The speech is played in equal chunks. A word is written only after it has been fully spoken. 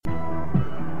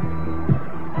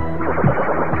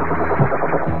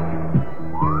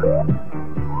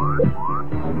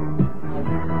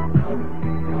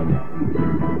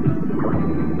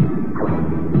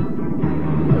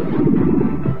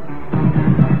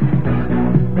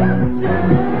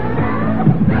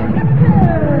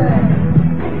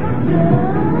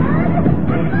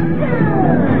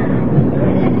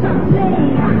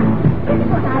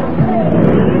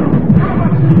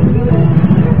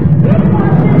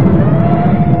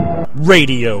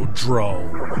Radiodrome.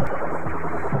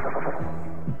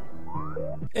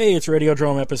 Hey, it's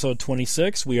Radiodrome episode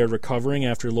 26. We are recovering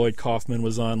after Lloyd Kaufman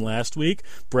was on last week.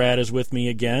 Brad is with me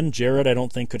again. Jared, I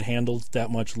don't think, could handle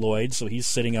that much Lloyd, so he's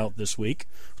sitting out this week.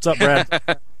 What's up,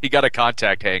 Brad? He got a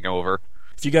contact hangover.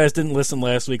 If you guys didn't listen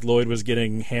last week, Lloyd was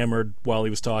getting hammered while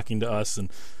he was talking to us, and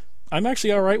I'm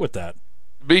actually all right with that.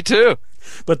 Me too.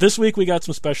 But this week we got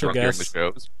some special Drunk guests.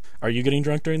 during the shows. Are you getting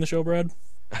drunk during the show, Brad?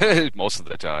 Most of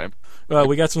the time.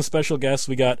 We got some special guests.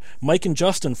 We got Mike and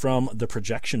Justin from the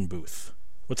Projection Booth.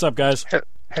 What's up, guys?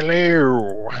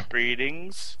 Hello.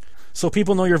 Greetings. So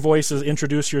people know your voices.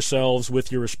 Introduce yourselves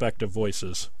with your respective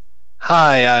voices.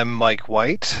 Hi, I'm Mike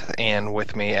White, and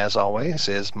with me, as always,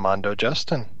 is Mondo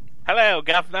Justin. Hello,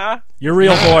 Governor. Your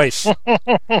real voice.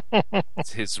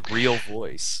 It's his real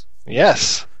voice.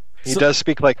 Yes, he does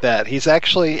speak like that. He's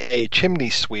actually a chimney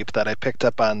sweep that I picked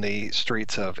up on the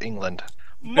streets of England.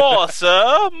 More,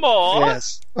 sir, more.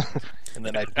 Yes. And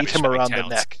then I beat him around the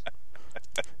neck.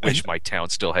 Wish my town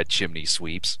still had chimney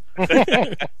sweeps.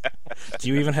 Do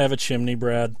you even have a chimney,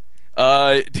 Brad?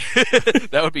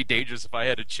 That would be dangerous if I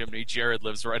had a chimney. Jared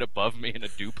lives right above me in a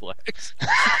duplex.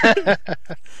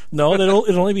 No,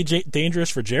 it'll only be dangerous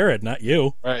for Jared, not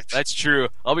you. Right. That's true.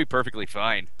 I'll be perfectly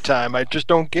fine. I just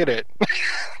don't get it.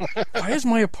 Why is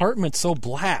my apartment so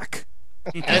black?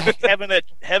 Having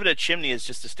a chimney is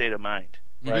just a state of mind.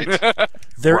 Right.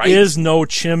 There Right? is no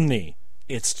chimney.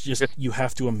 It's just you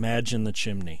have to imagine the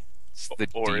chimney. It's the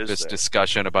Or is deepest there?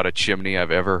 discussion about a chimney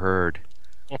I've ever heard.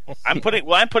 I'm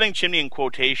putting chimney in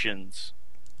quotations.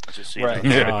 Just so you Right. know,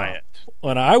 Yeah. my end.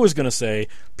 And I was going to say,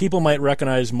 people might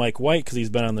recognize Mike White because he's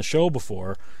been on the show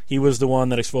before. He was the one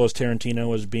that exposed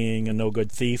Tarantino as being a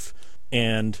no-good thief.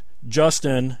 And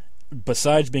Justin,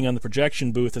 besides being on the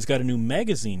Projection Booth, has got a new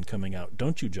magazine coming out.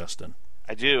 Don't you, Justin?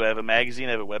 I do. I have a magazine.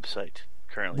 I have a website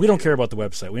currently. We don't care about the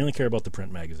website. We only care about the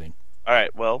print magazine. All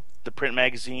right. Well, the print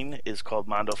magazine is called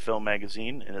Mondo Film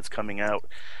Magazine, and it's coming out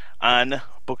on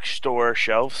bookstore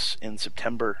shelves in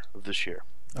September of this year.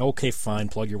 Okay, fine.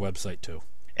 Plug your website, too.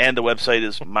 And the website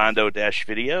is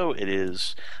Mondo-Video. It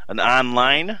is an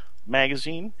online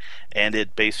magazine, and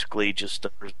it basically just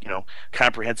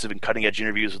comprehensive and cutting-edge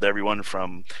interviews with everyone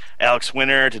from Alex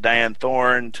Winter to Diane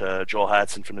Thorne to Joel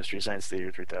Hodgson from Mystery Science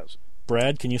Theater 3000.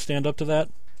 Brad, can you stand up to that?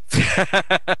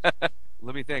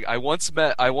 Let me think. I once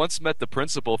met the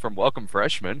principal from Welcome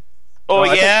Freshmen. Oh, I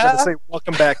thought you were yeah? gonna say,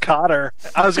 welcome back, Cotter.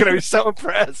 I was going to be so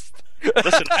impressed.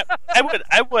 Listen,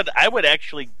 I would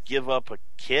actually give up a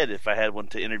kid if I had one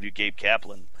to interview Gabe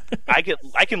Kaplan. I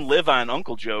can live on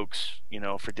uncle jokes,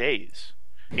 for days.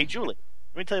 Hey, Julie,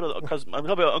 let me tell you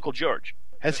about Uncle George.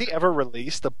 Has he ever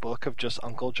released a book of just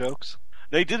uncle jokes?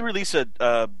 They did release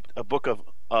a book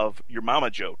of your mama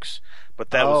jokes, but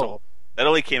that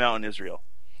only came out in Israel.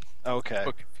 Okay.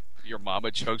 Your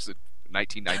mama jokes in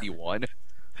 1991.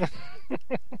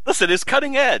 Listen, it's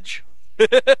cutting edge.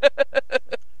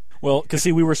 Well, because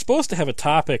see, we were supposed to have a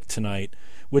topic tonight,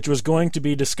 which was going to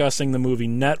be discussing the movie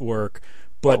Network,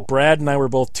 but Brad and I were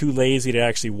both too lazy to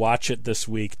actually watch it this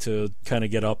week to kind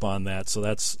of get up on that, so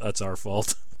that's our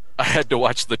fault. I had to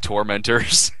watch The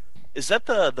Tormentors. Is that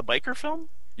the biker film?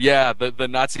 Yeah, the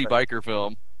Nazi biker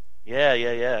film. Yeah.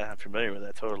 I'm familiar with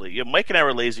that totally. Yeah, Mike and I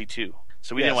were lazy too,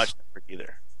 so we didn't watch Network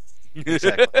either.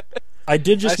 Exactly. I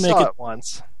did just I make saw it. it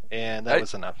once, and that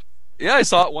was enough. Yeah, I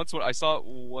saw it once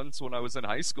when I was in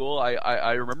high school.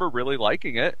 I remember really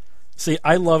liking it. See,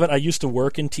 I love it. I used to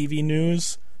work in TV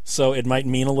news, so it might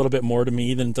mean a little bit more to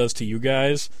me than it does to you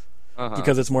guys,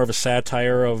 because it's more of a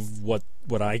satire of what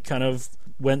I kind of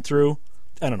went through.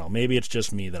 I don't know. Maybe it's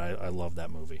just me that I love that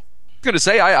movie. I was gonna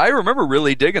say I remember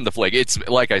really digging the flick. It's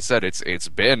like I said, it's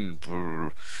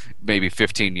been maybe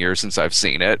 15 years since I've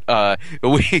seen it.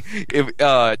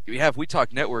 If we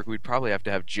talk Network, we'd probably have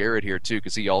to have Jared here too,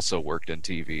 because he also worked in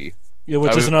TV. Yeah,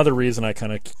 which is another reason I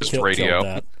kind of killed radio.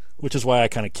 that. Which is why I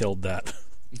kind of killed that.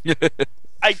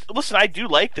 I do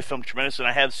like the film tremendously,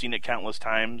 and I have seen it countless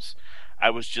times.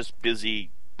 I was just busy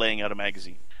laying out a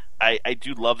magazine. I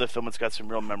do love the film. It's got some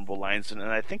real memorable lines, and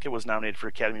I think it was nominated for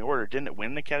Academy Award. Or didn't it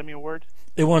win an Academy Award?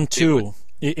 It won two.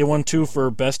 It won two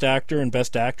for Best Actor and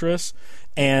Best Actress.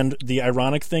 And the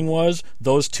ironic thing was,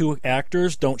 those two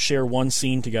actors don't share one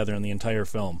scene together in the entire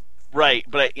film. Right,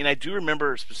 but I do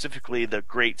remember specifically the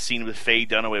great scene with Faye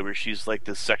Dunaway where she's like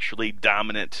this sexually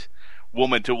dominant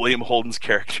woman to William Holden's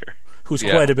character. Who's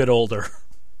quite a bit older.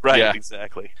 Right, Yeah.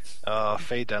 exactly.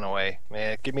 Faye Dunaway.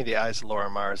 Man, give me the eyes of Laura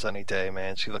Mars any day,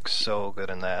 man. She looks so good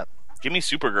in that. Give me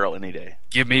Supergirl any day.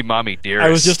 Give me Mommy Dearest.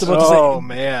 I was just about to say, Oh,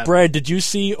 man. Brad, did you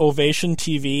see Ovation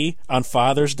TV on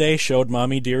Father's Day showed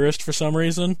Mommy Dearest for some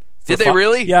reason? Did they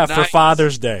really? Yeah, for Nice.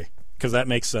 Father's Day. because that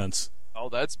makes sense. Oh,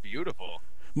 that's beautiful.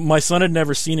 My son had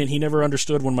never seen it. He never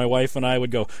understood when my wife and I would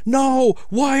go, "No,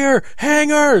 wire,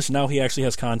 hangers." Now he actually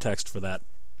has context for that.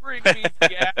 Bring me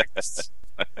the axe.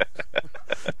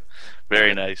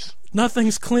 Very nice.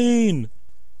 Nothing's clean.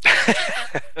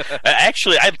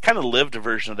 Actually, I kind of lived a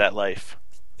version of that life.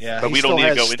 Yeah, But he we don't still need to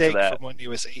has go into steak that. from when he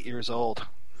was 8 years old.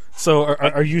 So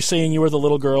are you saying you were the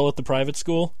little girl at the private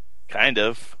school? Kind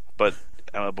of, but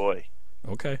I'm a boy.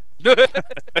 Okay.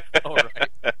 All right.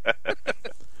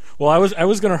 Well, I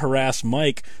was going to harass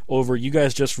Mike over you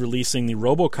guys just releasing the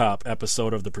RoboCop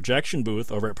episode of the Projection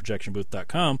Booth over at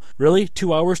projectionbooth.com. Really?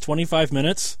 2 hours, 25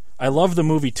 minutes? I love the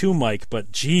movie too, Mike,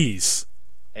 but geez.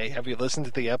 Hey, have you listened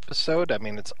to the episode? I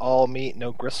mean, it's all meat,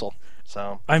 no gristle.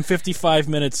 So I'm 55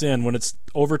 minutes in. When it's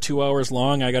over 2 hours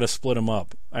long, I got to split them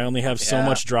up. I only have so Yeah.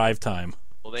 much drive time.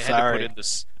 Well, they Sorry.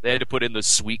 had to put in the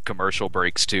sweet commercial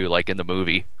breaks too, like in the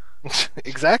movie.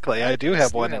 exactly, I do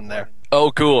have one in there.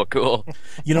 Oh, cool.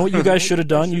 You know what you guys should have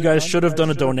done? You guys should have done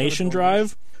a donation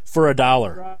drive for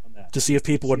 $1 to see if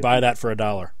people would buy that for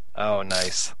 $1. Oh,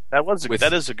 nice.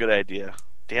 That is a good idea.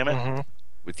 Damn it. Mhm.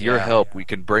 With your Yeah. help, we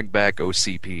can bring back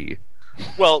OCP.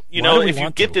 Well, Why do we if you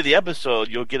want get to? to the episode,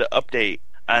 you'll get an update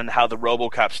on how the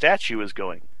RoboCop statue is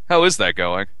going. How is that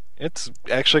going? It's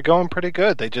actually going pretty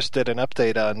good. They just did an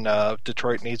update on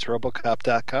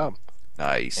DetroitNeedsRobocop.com.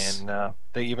 Nice. And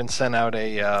they even sent out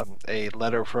a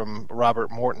letter from Robert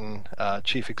Morton,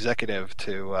 chief executive,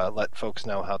 to let folks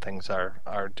know how things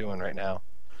are doing right now.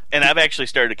 And I've actually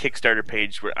started a Kickstarter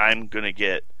page where I'm going to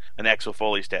get an Axel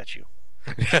Foley statue.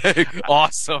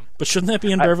 Awesome. But shouldn't that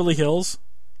be in Beverly Hills?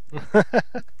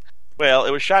 Well,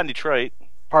 it was shot in Detroit.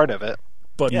 Part of it.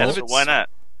 But Yeah, mo- so why not?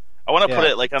 I want to put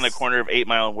Yeah. it like on the corner of 8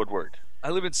 Mile and Woodward. I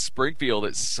live in Springfield.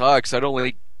 It sucks. I'd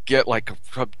only get like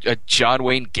a John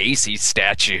Wayne Gacy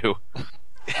statue.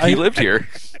 He lived here.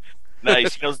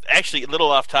 Nice. Actually, a little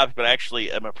off topic, but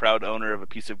actually, I'm a proud owner of a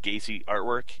piece of Gacy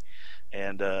artwork,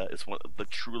 and it's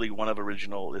truly one of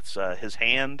original. It's his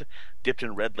hand dipped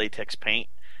in red latex paint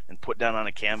and put down on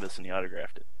a canvas, and he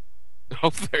autographed it. Oh,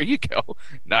 there you go.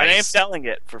 And I am Nice. selling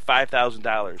it for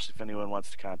 $5,000 if anyone wants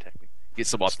to contact me. Get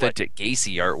some authentic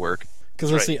Gacy artwork.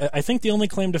 Because Right. see, I think the only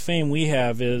claim to fame we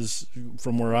have is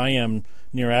from where I am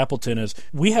near Appleton. Is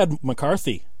we had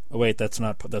McCarthy. Oh wait, that's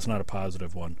not a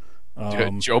positive one.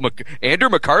 Andrew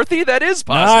McCarthy. That is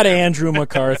Not positive. Andrew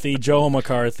McCarthy, Joe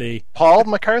McCarthy. Paul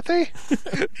McCarthy?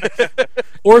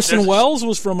 Orson There's- Welles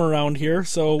was from around here,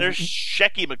 so There's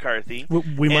Shecky McCarthy.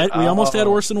 we almost had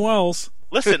Orson Welles.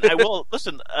 Listen,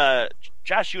 listen.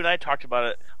 Josh, you and I talked about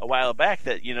it a while back.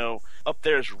 That up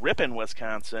there's Ripon,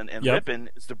 Wisconsin, and Yep. Ripon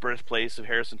is the birthplace of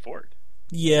Harrison Ford.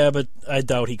 Yeah, but I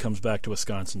doubt he comes back to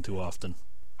Wisconsin too often.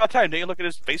 About time, didn't you look at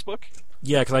his Facebook?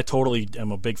 Yeah, because I totally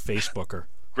am a big Facebooker.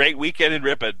 Great weekend in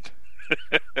Ripon.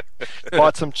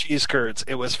 Bought some cheese curds.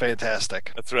 It was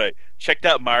fantastic. That's right. Checked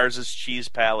out Mars's Cheese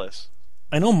Palace.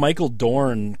 I know Michael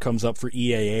Dorn comes up for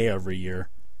EAA every year.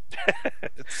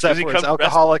 Except he for his come dressed-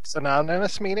 Alcoholics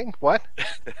Anonymous meeting? What?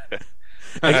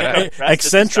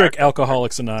 Eccentric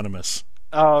Alcoholics Anonymous.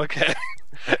 Oh, okay.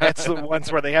 That's the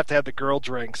ones where they have to have the girl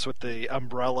drinks with the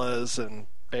umbrellas and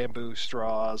bamboo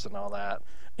straws and all that.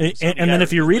 And then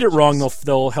if you read it wrong,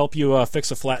 they'll help you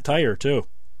fix a flat tire too.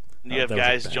 You have that was a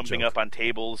guys bad jumping joke. up on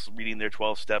tables, reading their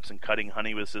 12 steps, and cutting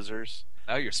honey with scissors.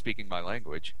 Now you're speaking my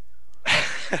language.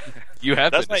 You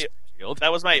have That's been to my- Springfield.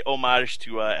 That was my homage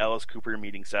to Alice Cooper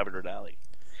meeting Salvador Dali.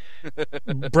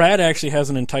 Brad actually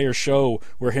has an entire show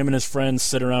where him and his friends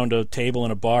sit around a table in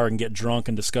a bar and get drunk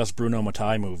and discuss Bruno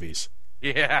Mattei movies.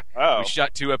 Yeah. Oh. We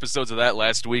shot 2 episodes of that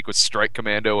last week with Strike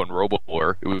Commando and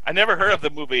RoboWar. It was- I never heard of the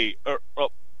movie.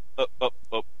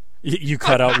 You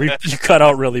cut out you cut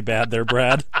out really bad there,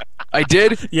 Brad. I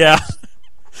did? Yeah.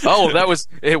 Oh,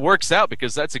 it works out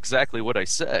because that's exactly what I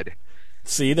said.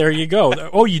 See, there you go.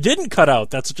 Oh, you didn't cut out.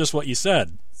 That's just what you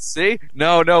said. See?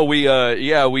 No,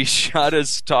 we shot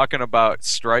us talking about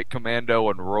Strike Commando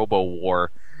and RoboWar.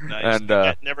 Nice. And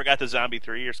Never got to Zombie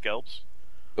 3 or Scalps.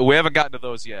 we haven't gotten to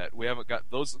those yet. We haven't got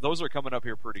those are coming up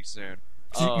here pretty soon.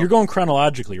 So you're going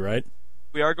chronologically, right?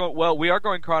 We are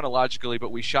going chronologically,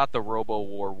 but we shot the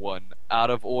RoboWar one out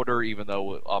of order. Even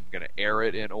though I'm going to air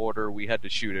it in order, we had to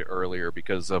shoot it earlier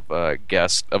because of a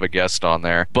guest on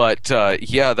there. But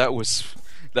yeah, that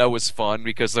was fun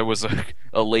because there was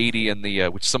a lady in the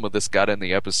which some of this got in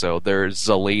the episode. There's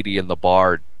a lady in the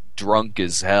bar, drunk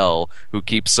as hell, who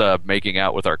keeps making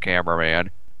out with our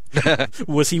cameraman.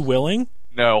 Was he willing?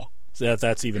 No,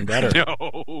 That's even better.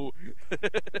 no.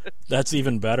 That's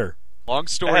even better. Long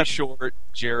story short,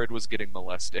 Jared was getting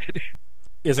molested.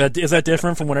 Is that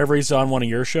different from whenever he's on one of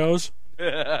your shows?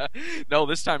 No,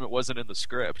 this time it wasn't in the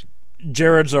script.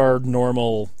 Jared's our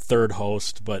normal third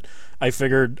host, but I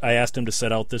figured I asked him to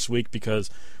set out this week because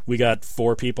we got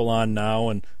 4 people on now,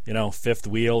 and fifth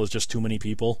wheel is just too many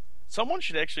people. Someone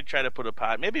should actually try to put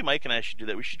maybe Mike and I should do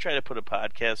that. We should try to put a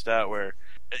podcast out where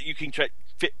you can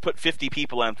put 50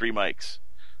 people on 3 mics.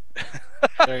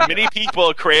 Many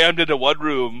people crammed into one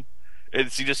room,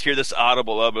 and so you just hear this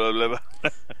audible blah, blah, blah,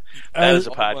 blah. That is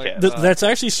a podcast. That's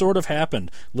actually sort of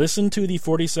happened. Listen to the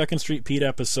 42nd Street Pete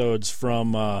episodes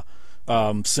from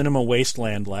Cinema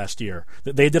Wasteland last year.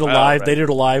 They did a live. Right. They did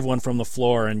a live one from the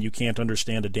floor, and you can't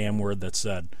understand a damn word that's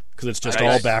said because it's just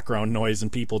all background noise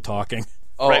and people talking.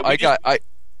 Oh, right,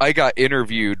 I got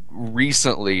interviewed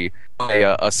recently by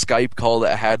a Skype call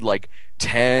that had like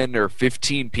 10 or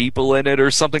 15 people in it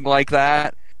or something like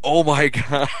that. Oh my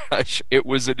gosh, it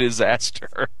was a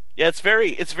disaster. Yeah, it's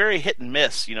very hit and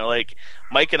miss. Like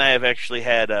Mike and I have actually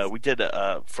had we did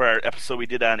for our episode we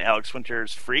did on Alex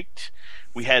Winter's Freaked.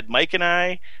 We had Mike and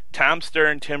I, Tom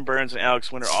Stern, Tim Burns, and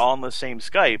Alex Winter all on the same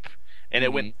Skype, and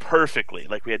it went perfectly.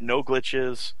 Like we had no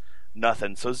glitches,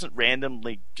 nothing. So isn't it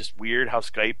randomly just weird how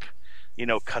Skype,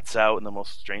 cuts out in the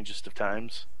most strangest of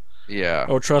times? Yeah.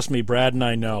 Oh, trust me, Brad and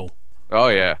I know. Oh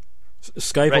yeah.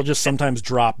 Skype will just sometimes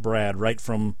drop Brad right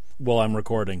from while I'm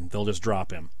recording. They'll just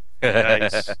drop him.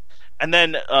 Nice. And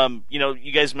then,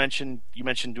 you guys mentioned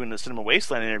doing the Cinema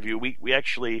Wasteland interview. We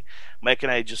actually, Mike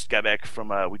and I just got back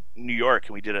from New York,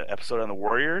 and we did an episode on the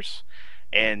Warriors,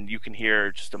 and you can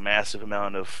hear just a massive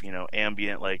amount of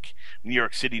ambient like New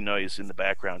York City noise in the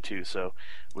background too. So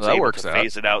was able to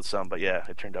phase it out some, but yeah,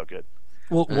 it turned out good.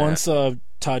 Well, once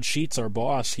Todd Sheets, our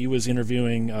boss, he was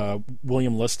interviewing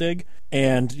William Lustig,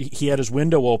 and he had his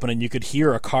window open, and you could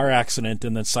hear a car accident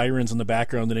and then sirens in the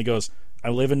background, and he goes, I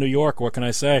live in New York, what can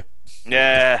I say?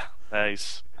 Yeah,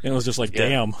 nice. And it was just like,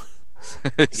 damn.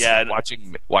 Yeah,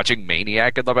 watching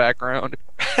Maniac in the background.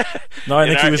 No, I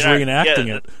think he was reenacting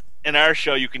it. In our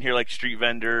show, you can hear like street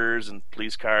vendors and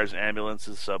police cars and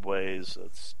ambulances, subways.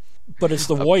 But it's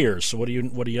the Warriors, so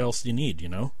what else do you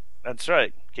need, That's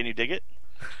right. Can you dig it?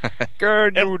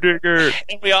 Can you dig it?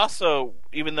 And we also,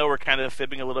 even though we're kind of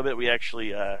fibbing a little bit, we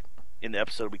actually, in the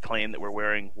episode, we claim that we're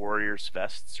wearing Warriors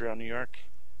vests around New York.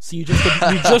 So you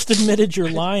just admitted you're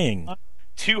lying.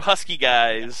 2 husky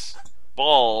guys,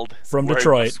 bald, from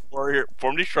Detroit,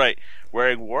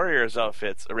 wearing Warriors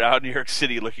outfits around New York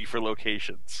City, looking for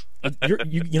locations.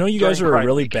 You guys are a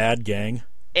really bad gang.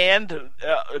 And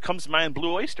it comes to mind.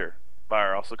 Blue Oyster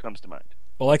Bar also comes to mind.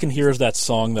 All I can hear is that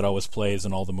song that always plays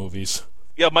in all the movies.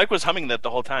 Yeah, Mike was humming that the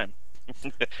whole time.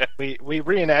 we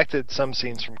reenacted some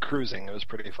scenes from Cruising. It was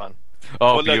pretty fun.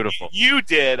 Oh, well, beautiful! No, you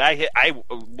did. I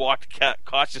walked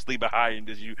cautiously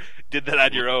behind as you did that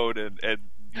on your own, and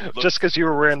just because you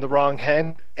were wearing the wrong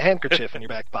handkerchief in your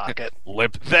back pocket.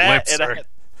 Lips are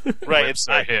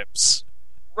hips.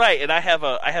 Right, and I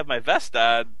have my vest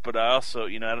on, but I also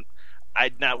I'm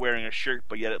not wearing a shirt,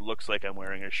 but yet it looks like I'm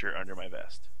wearing a shirt under my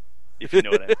vest. If you know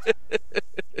what I mean.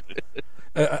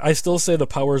 I still say the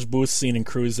Powers Booth scene in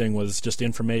Cruising was just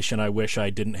information I wish I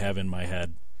didn't have in my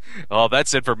head. Oh,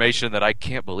 that's information that I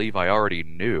can't believe I already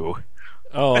knew.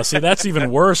 Oh, see, that's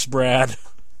even worse, Brad.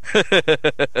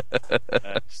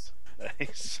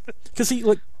 Nice. Because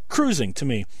Cruising, to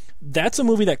me, that's a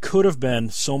movie that could have been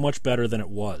so much better than it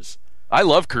was. I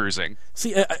love Cruising.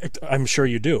 See, I'm sure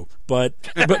you do, but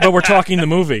we're talking the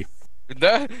movie.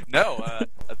 No,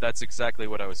 that's exactly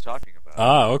what I was talking about.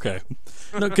 Ah, okay.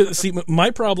 No, see,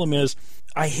 my problem is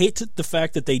I hate the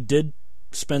fact that they did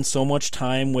spend so much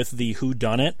time with the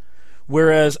whodunit,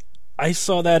 whereas I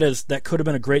saw that as that could have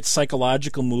been a great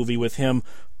psychological movie with him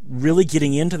really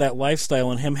getting into that lifestyle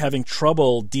and him having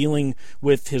trouble dealing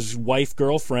with his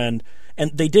girlfriend,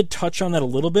 and they did touch on that a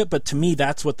little bit, but to me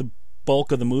that's what the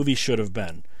bulk of the movie should have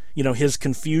been. His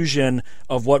confusion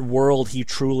of what world he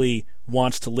truly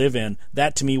wants to live in.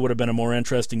 That to me would have been a more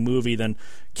interesting movie than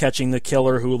catching the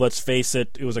killer who, let's face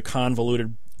it was a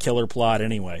convoluted killer plot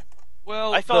anyway.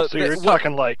 Well, I thought so. You're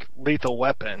talking like Lethal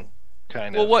Weapon,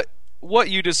 kind of. Well, what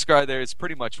you described there is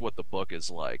pretty much what the book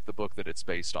is like. The book that it's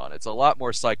based on. It's a lot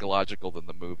more psychological than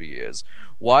the movie is.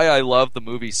 Why I love the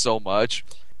movie so much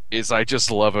is I just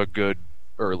love a good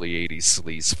early 80s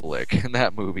sleaze flick, and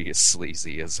that movie is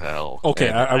sleazy as hell. Okay,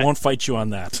 I won't fight you on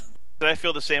that. But I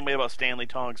feel the same way about Stanley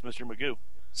Tong's Mr. Magoo.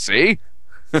 See?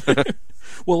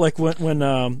 Well, like when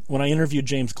I interviewed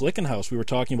James Glickenhaus, we were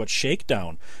talking about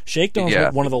Shakedown.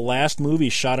 Shakedown's one of the last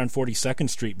movies shot on 42nd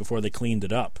Street before they cleaned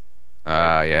it up.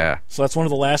 Yeah. So that's one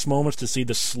of the last moments to see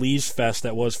the sleaze fest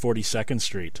that was 42nd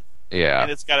Street. Yeah.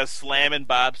 And it's got a slammin'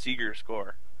 Bob Seger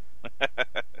score.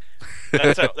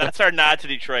 That's our nod to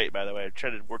Detroit, by the way. I'm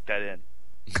trying to work that in.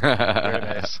 Very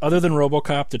nice. Other than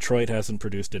RoboCop, Detroit hasn't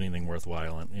produced anything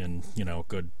worthwhile in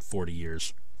good 40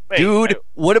 years. Wait, Dude,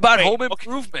 what about wait, Home okay.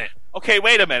 Improvement? Okay,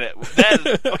 wait a minute.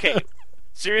 Then, okay,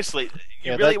 seriously,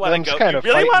 you Yeah, really want them's to go? kind You of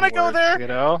really want to fighting go words, there? You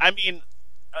know? I mean,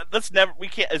 let's never. We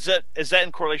can't. Is that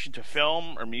in correlation to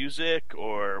film or music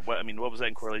or what? I mean, what was that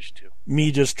in correlation to?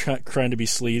 Me just trying to be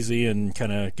sleazy and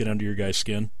kind of get under your guy's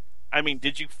skin. I mean,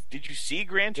 did you see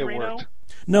Gran Torino? worked.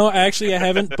 No, actually I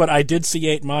haven't, but I did see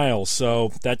 8 Mile,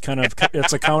 so that kind of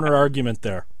it's a counter argument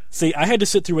there. See, I had to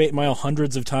sit through 8 Mile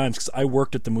hundreds of times because I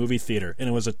worked at the movie theater, and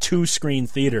it was a 2-screen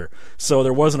theater, so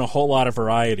there wasn't a whole lot of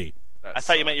variety. I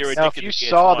thought you meant you were Now, addicted if you to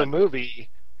saw VH1. the movie,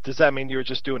 does that mean you were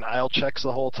just doing aisle checks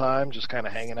the whole time, just kind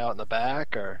of hanging out in the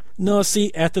back, or? No,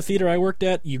 see, at the theater I worked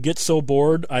at, you get so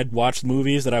bored, I'd watch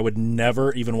movies that I would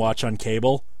never even watch on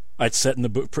cable. I'd sit in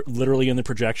the literally in the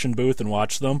projection booth and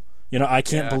watch them. You know, I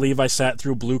can't believe I sat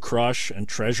through Blue Crush and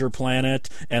Treasure Planet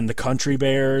and The Country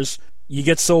Bears. You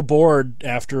get so bored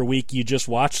after a week, you just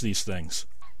watch these things.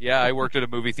 Yeah, I worked at a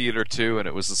movie theater too, and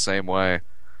it was the same way.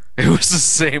 It was the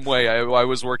same way. I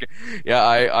was working. Yeah,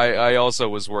 I also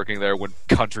was working there when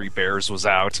Country Bears was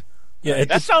out. Yeah,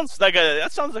 That sounds like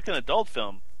an adult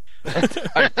film.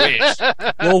 I wish.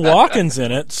 well, Walken's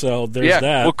in it, so there's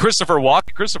that. Well, Christopher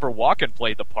Walken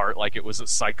played the part like it was a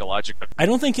psychological. I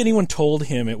don't think anyone told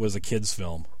him it was a kid's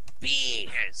film.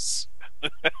 Bees.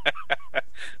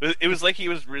 It was like he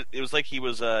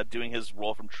was doing his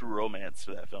role from True Romance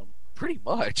for that film. Pretty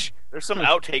much. There's some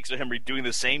outtakes of him redoing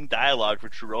the same dialogue for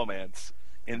True Romance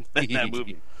in that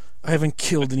movie. I haven't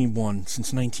killed anyone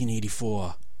since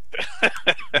 1984.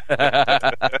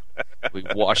 We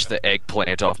washed the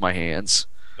eggplant off my hands.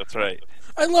 That's right.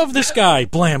 I love this guy.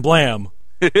 Blam, blam.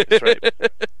 That's right.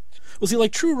 Well, see,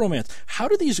 like True Romance, how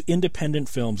do these independent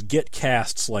films get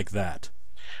casts like that?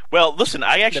 Well, listen,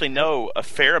 I actually know a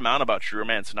fair amount about True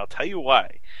Romance, and I'll tell you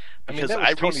why. I mean, Because that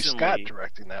was Tony recently, Scott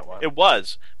directing that one. It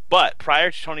was, but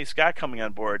prior to Tony Scott coming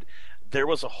on board, there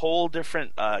was a whole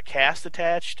different cast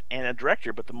attached and a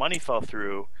director, but the money fell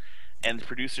through, and the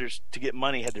producers, to get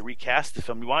money, had to recast the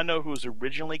film. You want to know who was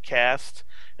originally cast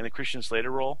in the Christian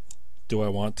Slater role? Do I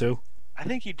want to? I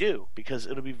think you do, because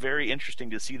it'll be very interesting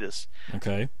to see this.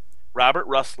 Okay. Robert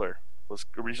Russler was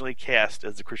originally cast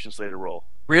as the Christian Slater role.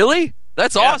 Really?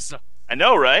 That's Yeah. awesome. I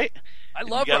know, right? I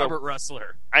love You gotta- Robert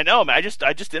Russler. I know, man.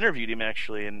 I just interviewed him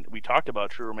actually, and we talked about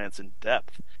True Romance in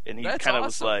depth. And he That's kind of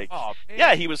awesome. was like, Oh, man.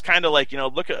 yeah, he was kind of like,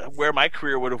 look at where my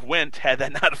career would have went had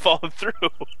that not fallen through.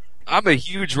 I'm a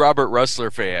huge Robert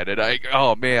Russler fan, and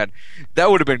oh man, that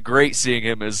would have been great seeing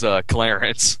him as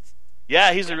Clarence.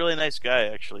 Yeah, he's a really nice guy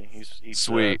actually. He's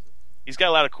Sweet. He's got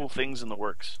a lot of cool things in the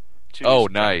works too. Oh,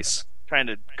 He's nice. Trying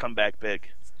to come back big.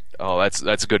 Oh,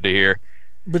 that's good to hear.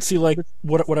 But see, like,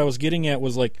 what I was getting at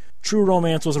was, like, True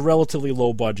Romance was a relatively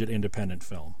low-budget independent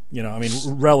film. You know, I mean,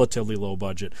 relatively low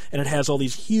budget. And it has all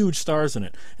these huge stars in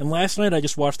it. And last night I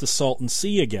just watched The Salton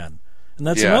Sea again. And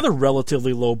that's Yeah. another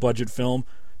relatively low-budget film.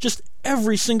 Just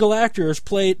every single actor is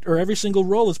played, or every single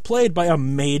role is played by a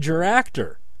major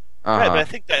actor. Right, Uh-huh. but I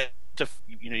think that if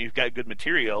you've got good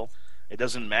material, it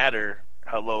doesn't matter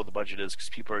how low the budget is because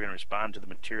people are going to respond to the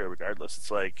material regardless. It's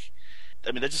like,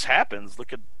 I mean, that just happens.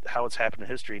 Look at how it's happened in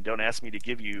history. Don't ask me to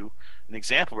give you an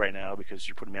example right now because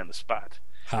you're putting me on the spot.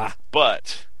 Ha.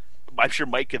 But I'm sure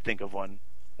Mike could think of one.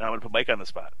 And I'm going to put Mike on the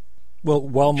spot. Well,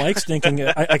 while Mike's thinking,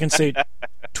 I can say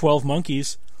 12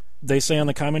 Monkeys. They say on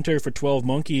the commentary for 12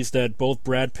 Monkeys that both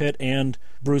Brad Pitt and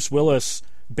Bruce Willis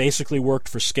basically worked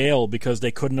for scale because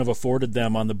they couldn't have afforded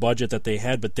them on the budget that they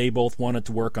had, but they both wanted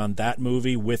to work on that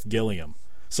movie with Gilliam.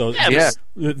 So Yeah.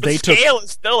 they The took scale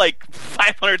is still like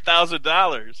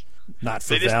 $500,000. not for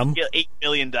They just them. get $8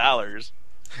 million.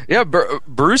 Yeah,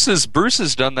 Bruce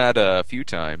has done that a few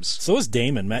times. So is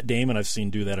Damon. Matt Damon I've seen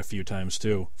do that a few times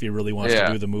too. If he really wants Yeah.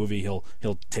 to do the movie, he'll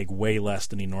take way less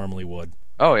than he normally would.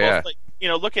 Oh Well, yeah. like,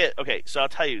 look at, okay, so I'll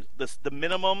tell you, the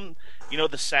minimum,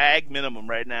 the SAG minimum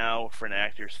right now for an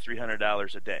actor is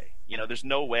 $300 a day. There's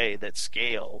no way that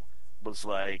scale was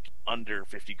like under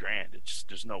 50 grand.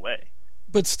 There's no way.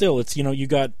 But still, it's, you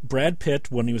got Brad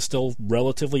Pitt when he was still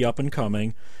relatively up and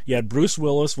coming. You had Bruce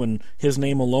Willis when his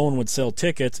name alone would sell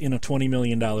tickets in a $20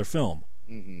 million film.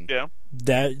 Yeah.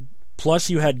 That plus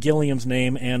you had Gilliam's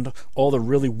name and all the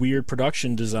really weird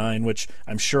production design, which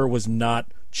I'm sure was not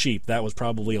cheap. That was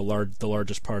probably the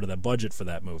largest part of that budget for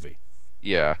that movie.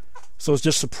 Yeah. So it's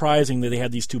just surprising that they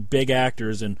had these two big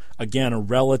actors in, again, a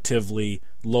relatively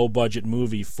low-budget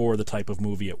movie for the type of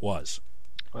movie it was.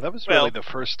 Well, that was Well- really the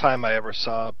first time I ever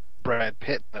saw Brad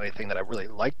Pitt in anything that I really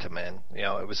liked him in.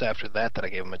 It was after that I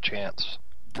gave him a chance.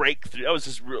 Breakthrough. That was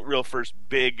his real first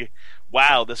big,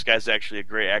 wow, this guy's actually a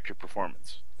great actor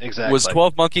performance. Exactly. Was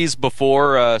 12 Monkeys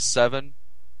before 7?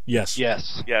 Yes.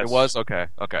 Yes. Yes. It was? Okay.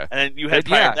 And then you had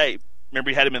Yeah. Pirate Night. Remember,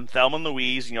 you had him in Thelma and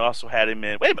Louise, and you also had him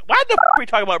in. Wait a minute, why the are we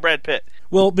talking about Brad Pitt?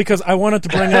 Well, because I wanted to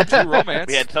bring up True Romance.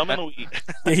 We had Thelma and Louise.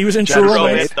 he was in Johnny True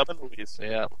Suede. Romance. Thelma and Louise.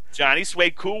 Yeah. Johnny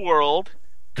Suede, Cool World.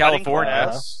 Cutting California.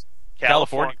 Class,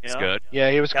 California's good.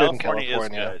 Yeah, he was good in California is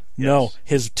California. good. No, Yes.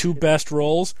 his two best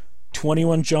roles,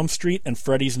 21 Jump Street and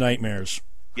Freddy's Nightmares.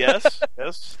 Yes.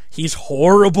 Yes. He's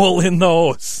horrible in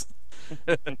those.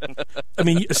 I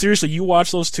mean, seriously, you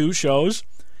watch those two shows,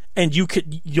 and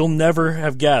you'll never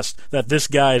have guessed that this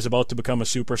guy is about to become a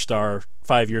superstar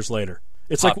 5 years later.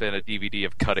 It's Pop like in a DVD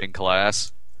of Cutting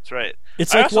Class. That's right.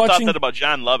 it's I like also watching. thought that about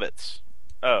John Lovitz.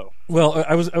 Oh. Well,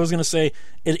 I was going to say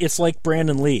it's like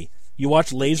Brandon Lee. You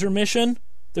watch Laser Mission.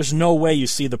 There's no way you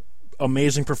see the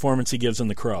amazing performance he gives in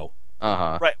The Crow.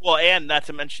 Uh-huh. Right. Well, and not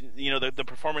to mention, the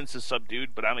performance is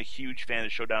subdued, but I'm a huge fan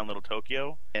of Showdown Little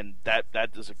Tokyo, and that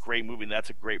is a great movie, and that's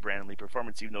a great Brandon Lee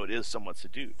performance, even though it is somewhat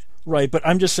subdued. Right, but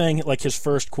I'm just saying, like his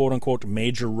first quote-unquote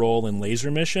major role in Laser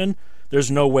Mission,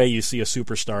 there's no way you see a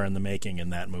superstar in the making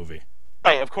in that movie.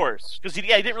 Right, of course. Because he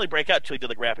didn't really break out until he did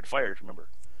like Rapid Fire, remember?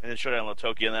 And then Showdown Little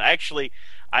Tokyo. And then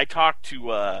I talked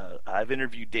to, I've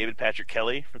interviewed David Patrick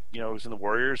Kelly, who's in the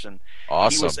Warriors, and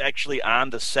Awesome. he was actually on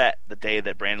the set the day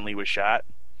that Brandon Lee was shot.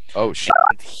 Oh, shit.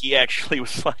 And he actually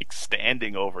was like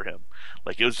standing over him.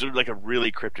 Like it was like a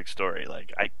really cryptic story.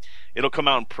 Like it'll come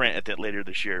out in print later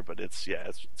this year, but it's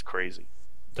crazy.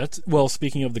 Well,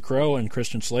 speaking of The Crow and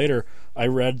Christian Slater, I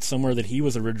read somewhere that he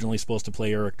was originally supposed to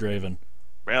play Eric Draven.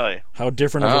 Really? How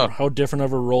different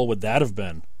of a role would that have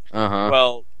been? Uh-huh.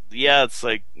 Well, yeah, it's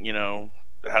like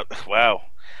wow.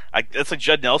 That's like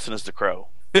Judd Nelson as the Crow.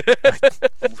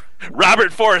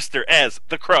 Robert Forrester as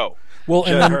the Crow. Well,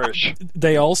 and Judd then Hirsch.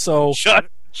 they also Judd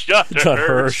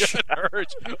Hirsch.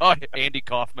 Oh, Andy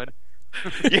Kaufman.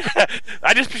 Yeah,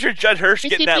 I just picture Judd Hirsch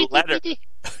getting that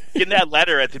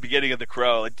letter at the beginning of The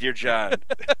Crow, like "Dear John,"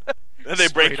 and they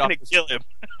break in and kill him.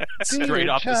 Straight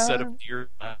off the set of Dear.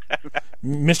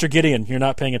 Mr. Gideon, you're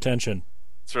not paying attention.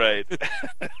 That's right.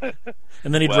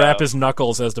 And then he'd Wow. wrap his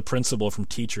knuckles as the principal from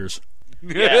Teachers.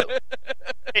 Yeah.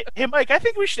 Hey, Mike, I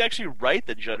think we should actually write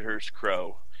the Judd Hirsch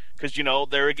Crow. Because,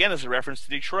 there again is a reference to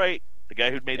Detroit. The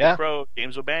guy who made Yeah. the Crow,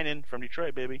 James O'Banion from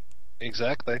Detroit, baby.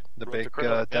 Exactly. The Wrote big the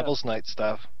Crow, yeah. Devil's Night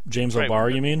stuff. James Right, O'Barr,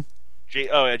 well, you mean?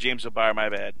 James O'Barr, my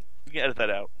bad. You can edit that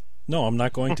out. No, I'm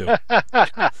not going to.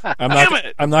 I'm Damn not.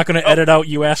 it! I'm not going to edit out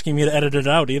you asking me to edit it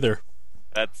out either.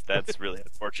 That's really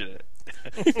unfortunate.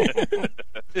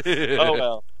 Oh,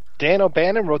 well. Dan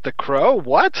O'Bannon wrote The Crow?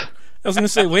 What? I was going to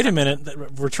say, wait a minute,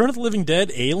 Return of the Living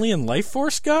Dead alien life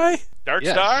force guy? Dark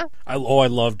Yes. Star? I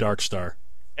love Dark Star.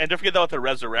 And don't forget about The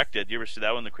Resurrected. You ever see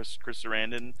that one, the Chris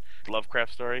Sarandon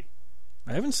Lovecraft story?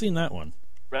 I haven't seen that one.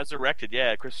 Resurrected,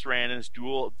 yeah. Chris Sarandon's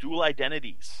dual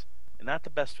identities. And not the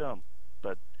best film,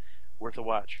 but worth a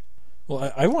watch.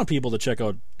 Well, I want people to check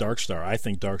out Dark Star. I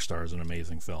think Dark Star is an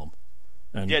amazing film.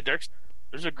 And Yeah,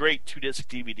 there's a great 2-disc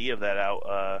DVD of that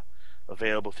out,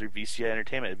 available through VCI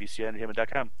Entertainment at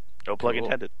VCIentertainment.com. No plug Cool.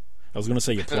 intended. I was going to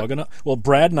say, you plugging up? Well,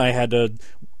 Brad and I had to,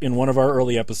 in one of our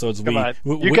early episodes, Come on.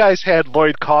 we You guys had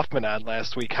Lloyd Kaufman on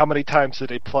last week. How many times did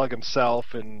he plug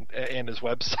himself and his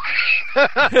website?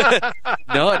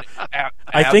 None.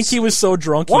 I think he was so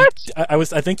drunk. What?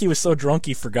 I think he was so drunk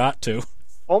he forgot to.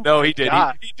 Oh No, my he did.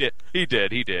 God. He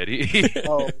did.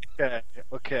 Oh,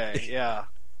 okay, yeah.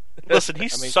 Listen,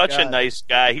 he's I mean, such a God. nice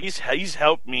guy. He's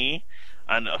helped me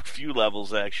on a few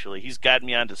levels, actually. He's gotten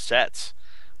me onto sets.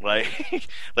 Like,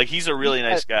 like he's a really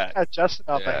nice guy. He got Justin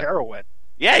off of Yeah. heroin.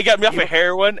 Yeah, he got me off of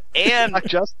heroin, and Got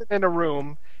Justin in a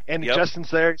room, and Yep. Justin's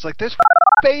there. He's like, "There's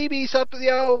babies up,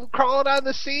 crawling on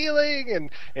the ceiling,"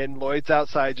 and Lloyd's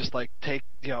outside, just like, take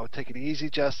it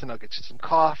easy, Justin. I'll get you some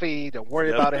coffee. Don't worry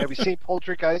Yep. about it. Have you seen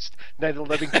Poltergeist? Night of the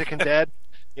Living Chicken Dead?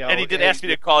 and he did ask me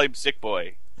to call him Sick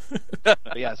Boy. But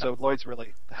yeah, so Lloyd's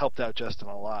really helped out Justin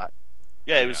a lot.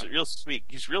 Yeah, it was real sweet.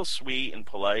 He's real sweet and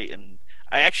polite, and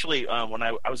I actually, when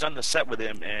I was on the set with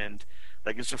him, and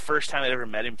like it's the first time I ever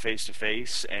met him face to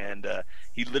face, and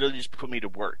he literally just put me to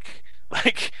work.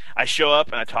 Like I show up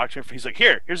and I talk to him. He's like,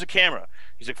 here's a camera.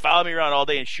 He's like, follow me around all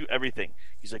day and shoot everything.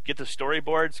 He's like, get the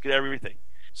storyboards, get everything.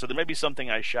 So there may be something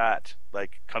I shot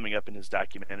like coming up in his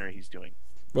documentary he's doing.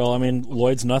 Well, I mean,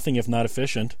 Lloyd's nothing if not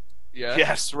efficient. Yeah.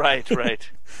 Yes, right.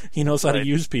 He knows how to Right.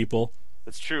 use people.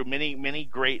 That's true. Many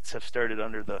greats have started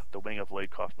under the wing of Lloyd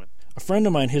Kaufman. A friend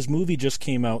of mine, his movie just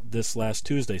came out this last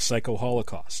Tuesday, Psycho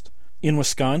Holocaust. In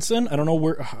Wisconsin, I don't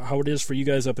know how it is for you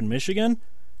guys up in Michigan,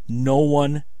 no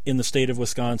one in the state of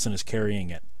Wisconsin is carrying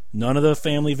it. None of the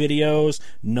family videos,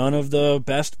 none of the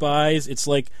Best Buys. It's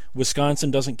like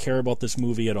Wisconsin doesn't care about this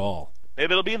movie at all.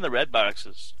 Maybe it'll be in the red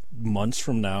boxes. Months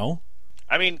from now.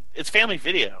 I mean, it's family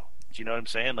video. Do you know what I'm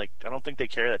saying? Like, I don't think they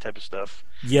carry that type of stuff.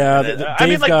 Yeah, I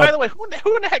mean, like, by the way, who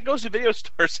in the heck goes to video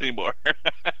stores anymore?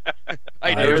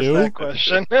 I There's do. that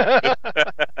question.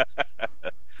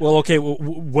 Well, okay,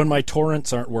 when my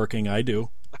torrents aren't working, I do.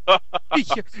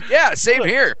 Yeah, same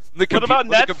here. What about when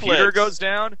the Netflix? computer goes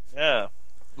down? Yeah.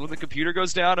 When the computer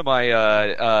goes down to my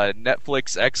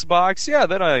Netflix Xbox, yeah,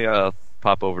 then I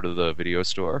pop over to the video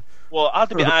store. Well, I'll have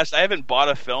to be honest, I haven't bought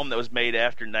a film that was made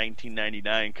after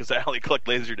 1999 because I only collect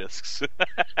Laserdiscs.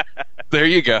 There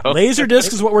you go.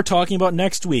 Laserdisc is what we're talking about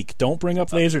next week. Don't bring up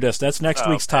Laserdisc. That's next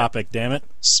week's okay. topic, damn it.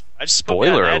 I just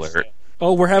Spoiler put that alert. ad-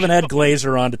 Oh, we're having Ed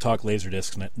Glazer on to talk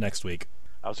Laserdisc next week.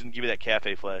 I was going to give you that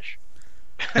cafe flash.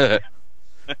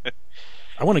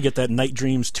 I want to get that Night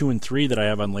Dreams 2 and 3 that I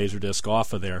have on Laserdisc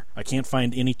off of there. I can't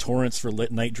find any torrents for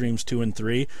Night Dreams 2 and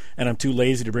 3, and I'm too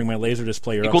lazy to bring my Laserdisc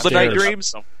player Equal to upstairs. Night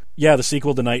Dreams? Yeah, the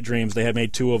sequel to Night Dreams. They had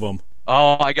made 2 of them.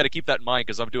 Oh, I got to keep that in mind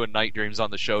because I'm doing Night Dreams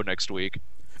on the show next week.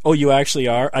 Oh, you actually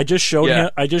are? I just showed Yeah. him.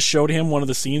 I just showed him one of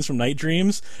the scenes from Night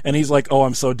Dreams, and he's like, "Oh,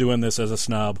 I'm so doing this as a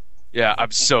snob." Yeah,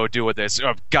 I'm so doing this.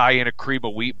 A guy in a cream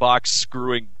of wheat box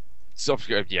screwing. So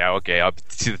yeah, okay.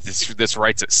 This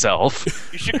writes itself.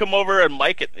 You should come over and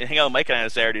hang out with Mike and I on a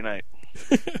Saturday night.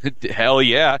 Hell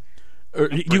yeah.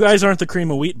 You guys aren't the cream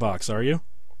of wheat box, are you?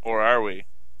 Or are we?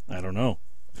 I don't know.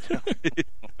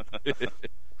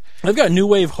 I've got New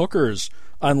Wave hookers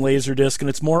on Laserdisc, and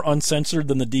it's more uncensored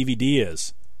than the DVD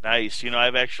is. Nice. You know,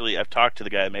 I've talked to the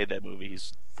guy that made that movie.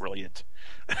 He's brilliant.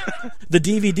 The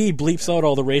DVD bleeps out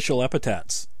all the racial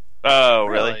epithets. Oh,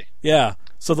 really? Yeah.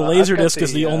 So the I've got Laserdisc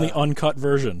is the the, only uncut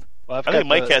version. Well, I've I think got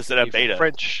Mike has it on the beta.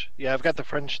 French, yeah, I've got the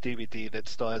French DVD that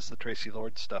still has the Tracy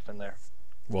Lord stuff in there.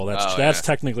 Well, that's Oh, that's yeah.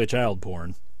 technically child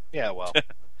porn. Yeah, well,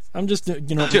 I'm just Dude,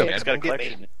 He's got a Get me.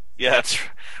 collection. Yeah, that's.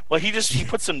 Well, he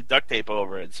put some duct tape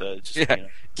over it, so it's just, Yeah.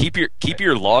 you know. Keep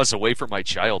your laws away from my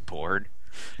child porn.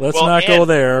 let's Well, not go and-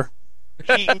 there.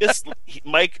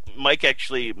 Mike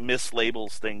actually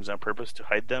mislabels things on purpose to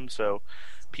hide them, so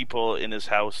people in his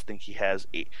house think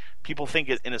people think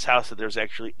in his house that there's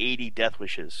actually 80 death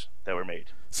wishes that were made.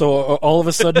 So all of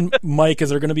a sudden, Mike, is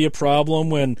there going to be a problem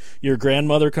when your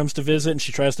grandmother comes to visit and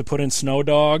she tries to put in snow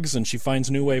dogs and she finds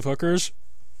New Wave hookers?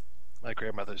 my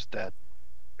grandmother's dead.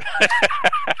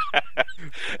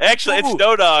 Actually, it's Ooh,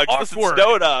 Snow Dogs. Listen, awkward.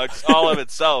 Snow Dogs, all of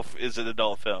itself, is an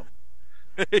adult film.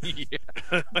 Yeah.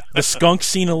 The skunk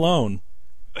scene alone.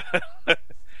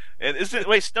 And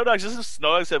Snow Dogs? Doesn't Snow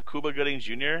Dogs have Cuba Gooding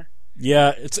Jr.?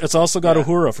 Yeah, it's also got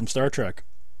Uhura from Star Trek.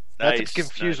 Not Nice, to be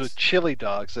confused nice. with Chili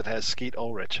Dogs that has Skeet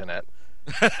Ulrich in it.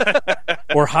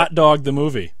 Or Hot Dog the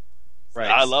movie. Right.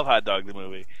 I love Hot Dog the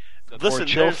movie. Listen, or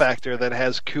Chill there's- Factor that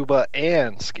has Cuba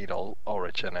and Skeet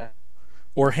Ulrich in it.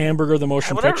 Or Hamburger the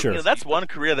motion whatever, picture. you know, that's one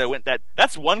career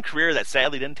that's one career that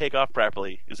sadly didn't take off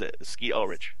properly. Is it Skeet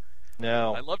Ulrich?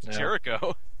 No, I loved no.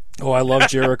 Jericho. Oh, I love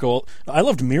Jericho. I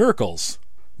loved Miracles.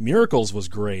 Miracles was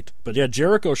great. But yeah,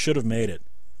 Jericho should have made it.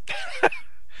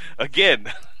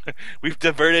 Again, we've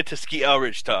diverted to Skeet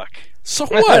Ulrich talk. So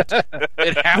what?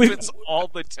 It happens all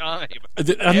the time. On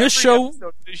Every this show, episode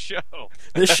of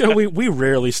this show, we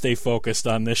rarely stay focused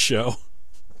on this show.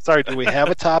 Sorry, do we have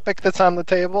a topic that's on the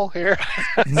table here?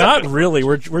 Not really.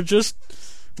 We're just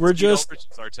Is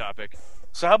our topic.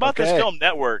 So how about this Okay. film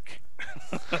Network?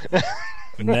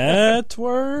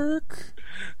 network.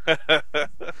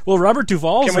 Well, Robert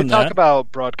Duvall's Can we in talk that.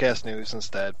 about broadcast news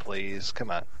instead, please? Come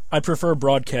on. I prefer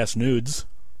broadcast nudes.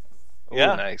 Ooh,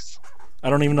 Yeah. nice. I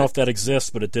don't even know if that exists,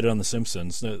 but it did it on The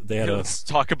Simpsons. They had a Let's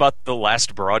talk about the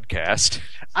last broadcast.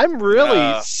 I'm really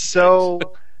Uh, so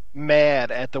mad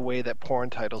at the way that porn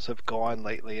titles have gone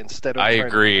lately. Instead of I trying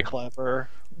agree. to be clever,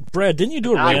 Brad. Didn't you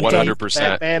do a I rant want on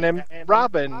 100%. Batman and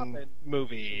Robin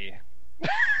movie.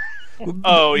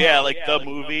 Oh yeah, like the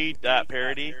movie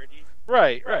parody.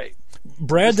 Right, right.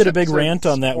 Brad did a big Simpsons rant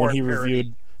on that when he porn parody.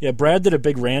 reviewed. Yeah, Brad did a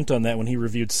big rant on that when he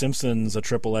reviewed Simpsons, a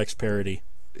Triple X parody.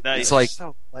 Nice. It's like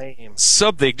So lame.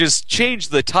 something. Just change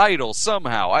the title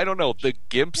somehow. I don't know. The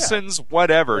Gimpsons,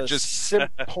 whatever. The Just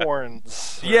simp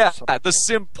porns. or yeah, something. the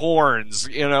simp porns.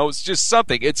 You know, it's just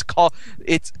something. It's called.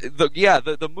 It's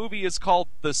the movie is called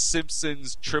The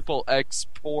Simpsons Triple X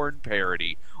porn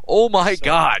parody. Oh my So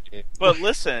God! lame. But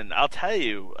listen, I'll tell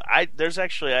you, I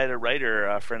had a writer,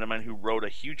 a friend of mine, who wrote a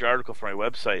huge article for my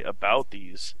website about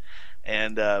these,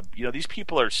 and you know, these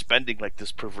people are spending like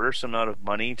this perverse amount of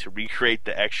money to recreate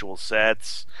the actual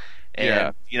sets, and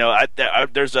Yeah. you know,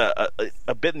 there's a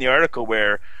bit in the article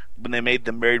where when they made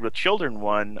the Married with Children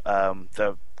one,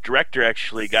 the director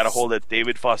actually got a hold of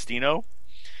David Faustino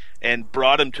and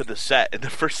brought him to the set, and the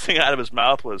first thing out of his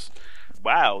mouth was,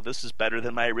 wow, this is better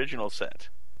than my original set.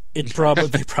 They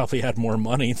probably had more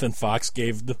money than Fox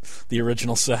gave the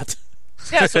original set.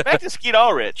 Yeah, so back to Skeet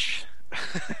Ulrich.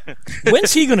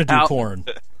 When's he going to do porn?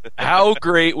 How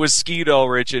great was Skeet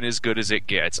Ulrich in As Good as It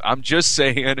Gets? I'm just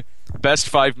saying, best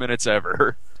 5 minutes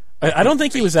ever. I don't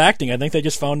think he was acting. I think they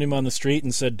just found him on the street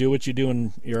and said, "Do what you do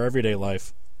in your everyday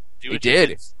life." Do He what you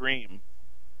did. Scream.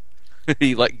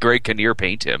 He let Greg Kinnear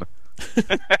paint him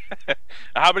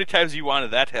How many times have you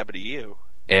wanted that to happen to you?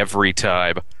 every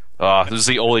time. This is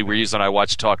the only reason I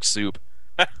watch Talk Soup.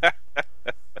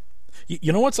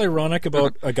 You know what's ironic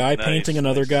about a guy Nice, painting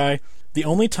another nice. guy? The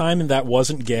only time that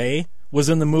wasn't gay was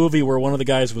in the movie where one of the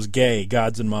guys was gay,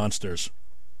 Gods and Monsters.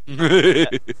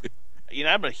 You know,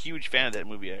 I'm a huge fan of that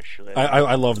movie, actually.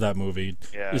 I love that movie.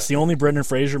 Yeah. It's the only Brendan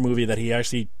Fraser movie that he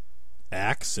actually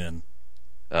acts in.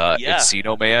 Yeah.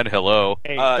 Encino Man, hello.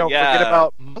 Hey, Uh, don't yeah. forget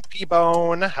about Monkey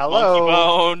Bone. Hello.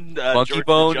 Monkey Bone, Monkey George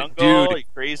Bone, the Jungle, dude. you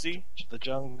crazy? The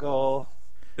Jungle.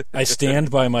 I stand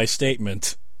by my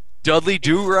statement. Dudley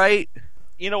Do Right.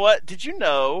 You know what? Did you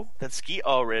know that Skeet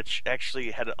Ulrich actually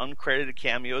had uncredited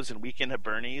cameos in Weekend at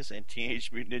Bernie's and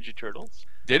Teenage Mutant Ninja Turtles?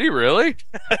 Did he really?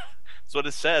 That's what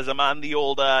it says. I'm on the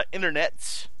old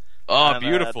internets. Oh, on,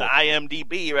 beautiful. The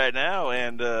IMDb right now,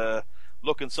 and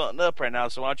looking something up right now.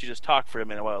 So why don't you just talk for a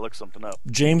minute while I look something up?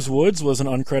 James Woods was an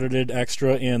uncredited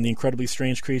extra in The Incredibly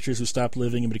Strange Creatures Who Stopped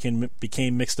Living and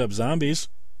became Mixed Up Zombies.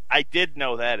 I did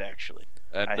know that, actually.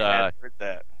 And I had heard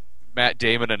that. Matt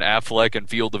Damon and Affleck in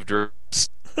Field of Dreams.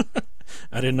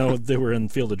 I didn't know they were in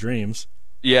Field of Dreams.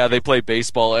 Yeah, they play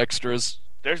baseball extras.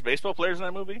 There's baseball players in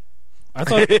that movie? I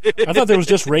thought there was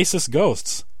just racist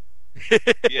ghosts.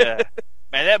 Yeah.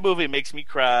 Man, that movie makes me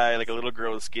cry like a little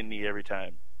girl with skin knee every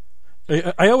time.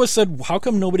 I always said, how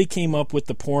come nobody came up with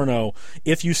the porno,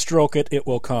 if you stroke it, it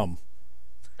will come?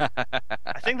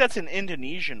 I think that's an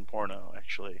Indonesian porno,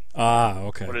 actually. Ah,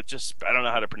 okay. But I don't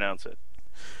know how to pronounce it.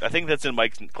 I think that's in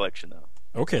Mike's collection,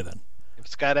 though. Okay, then. If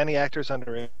it's got any actors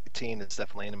under 18, it's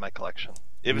definitely in my collection.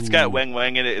 If it's got Ooh. Wang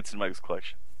Wang in it, it's in Mike's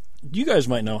collection. You guys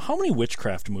might know, how many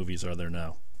witchcraft movies are there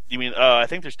now? You mean, I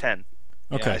think there's 10.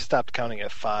 Okay. Yeah, I stopped counting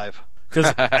at 5.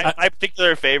 Because My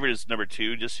particular favorite is number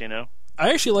 2, just so you know.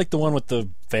 I actually like the one with the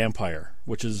vampire,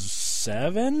 which is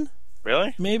 7,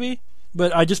 Really? maybe?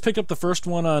 But I just picked up the first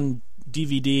one on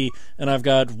DVD, and I've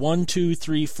got 1, 2,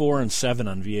 3, 4, and 7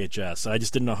 on VHS. I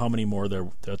just didn't know how many more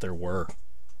there were.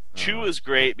 2 is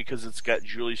great because it's got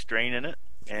Julie Strain in it,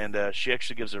 and she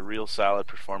actually gives a real solid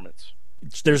performance.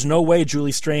 There's no way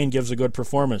Julie Strain gives a good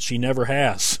performance. She never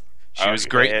has. She was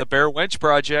great in the Bear Wench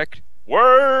Project.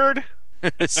 Word!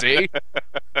 See?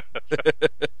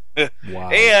 Wow.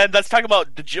 And let's talk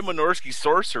about the Jim Wynorski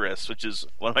Sorceress, which is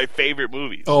one of my favorite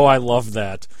movies. Oh, I love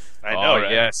that. I know,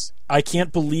 right? Yes. I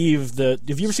can't believe that.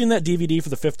 Have you ever seen that DVD for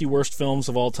the 50 worst films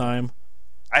of all time?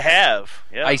 I have.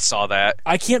 Yeah. I saw that.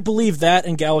 I can't believe that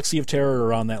and Galaxy of Terror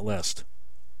are on that list.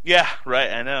 Yeah,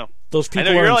 right, I know. Those I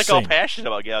people know are you're like all insane. passionate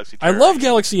about Galaxy I Terror. love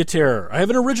Galaxy of Terror. I have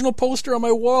an original poster on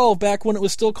my wall back when it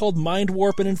was still called Mind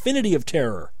Warp and Infinity of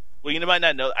Terror. Well, you might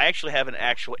not know, I actually have an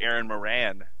actual Erin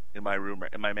Moran in my room,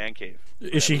 in my man cave.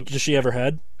 Does she ever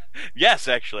had? Yes,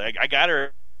 actually. I got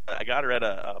her at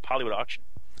a Hollywood auction.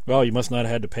 Well, you must not have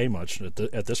had to pay much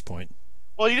at this point.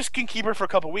 Well, you just can keep her for a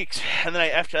couple weeks, and then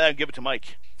after that, I give it to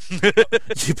Mike.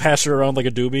 You pass her around like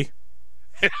a doobie?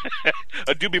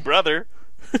 A doobie brother.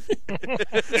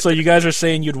 So you guys are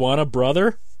saying you'd want a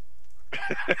brother?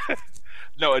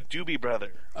 No, a doobie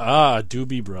brother. Ah, a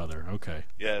doobie brother. Okay.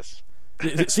 Yes.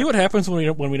 See what happens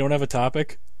when we don't have a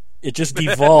topic? It just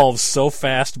devolves so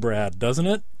fast, Brad, doesn't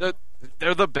it?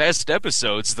 They're the best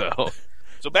episodes, though.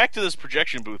 So back to this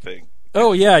projection booth thing.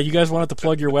 Oh yeah, you guys wanted to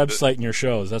plug your website and your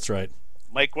shows. That's right.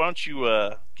 Mike, why don't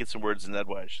you get some words in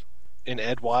edwise? In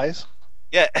Edwise?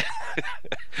 Yeah.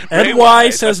 Ed Ray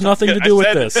Wise has nothing to do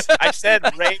with this. I said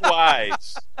Ray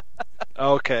Wise.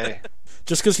 Okay.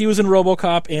 Just because he was in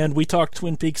RoboCop and we talked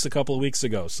Twin Peaks a couple of weeks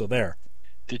ago. So there.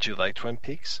 Did you like Twin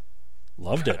Peaks?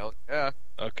 Loved it. Hell, yeah.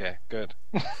 Okay, good.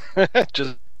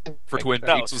 Just For Twin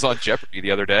No. Peaks was on Jeopardy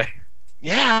the other day.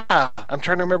 yeah. I'm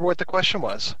trying to remember what the question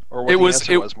was, or what It the was-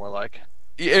 answer it- was more like.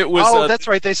 It was. That's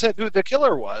right. They said who the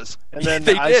killer was, and then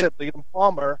They I did. said Liam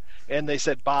Palmer, and they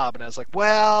said Bob, and I was like,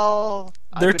 well,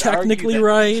 I They're could argue technically that-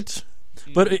 right.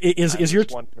 But is your? I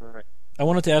was wondering. I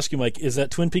wanted to ask you, Mike. Is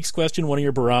that Twin Peaks question one of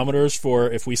your barometers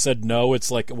for if we said no, it's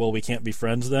like, well, we can't be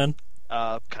friends then?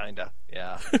 Kinda,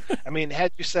 yeah. I mean,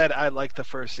 had you said I liked the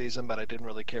first season, but I didn't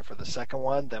really care for the second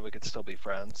one, then we could still be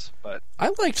friends. But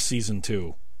I liked season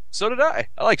 2. So did I.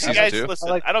 I like You season guys, 2.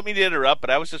 listen, I don't mean to interrupt, but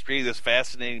I was just reading this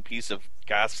fascinating piece of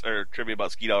gossip or trivia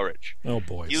about Skeet Ulrich. Oh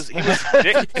boy, He was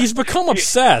he's become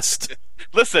obsessed.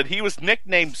 Listen, he was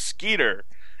nicknamed Skeeter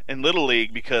in Little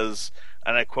League because,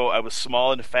 and I quote, "I was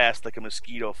small and fast like a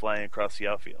mosquito flying across the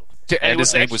outfield." And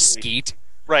his name was actually- Skeet.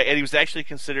 Right, and he was actually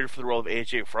considered for the role of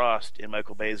AJ Frost in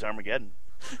Michael Bay's Armageddon.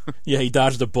 Yeah, he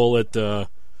dodged a bullet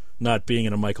not being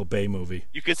in a Michael Bay movie.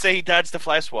 You could say he dodged the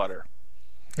fly swatter.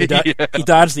 He Yeah.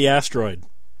 dodged the asteroid.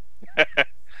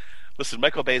 Listen,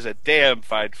 Michael Bay's a damn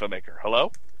fine filmmaker.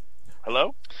 Hello?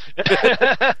 Hello?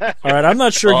 All right, I'm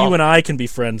not sure Oh. you and I can be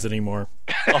friends anymore.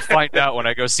 I'll find out when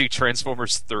I go see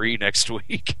Transformers 3 next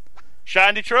week. Shot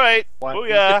in Detroit.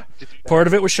 Booyah. Part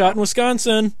of it was shot in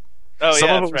Wisconsin. Oh, some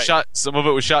yeah, of it that's was right. shot. Some of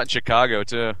it was shot in Chicago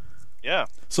too. Yeah.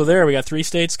 So there, we got 3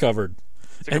 states covered,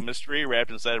 It's like a mystery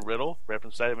wrapped inside a riddle, wrapped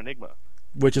inside of enigma.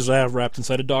 which is wrapped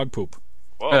inside a dog poop.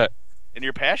 Whoa. And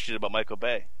you're passionate about Michael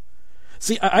Bay.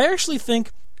 See, I actually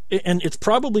think, and it's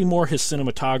probably more his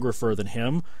cinematographer than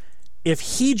him, if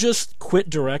he just quit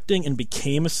directing and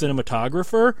became a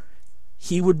cinematographer,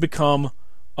 he would become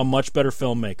a much better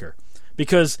filmmaker.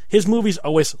 Because his movies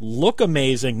always look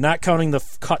amazing, not counting the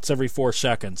cuts every 4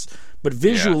 seconds. But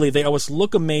visually, they always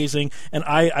look amazing, and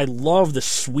I love the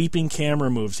sweeping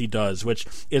camera moves he does, which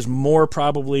is more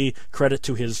probably credit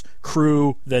to his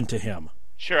crew than to him.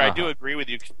 Sure, I do agree with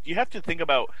you. You have to think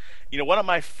about, one of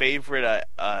my favorite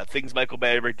things Michael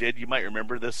Bay ever did, you might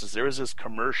remember this, is there was this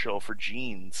commercial for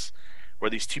jeans where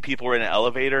these 2 people were in an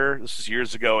elevator. This was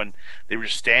years ago, and they were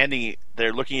just standing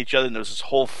there looking at each other, and there was this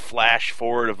whole flash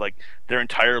forward of like their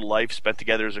entire life spent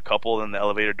together as a couple, and then the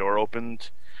elevator door opened.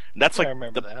 And that's like I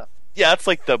remember that. Yeah, that's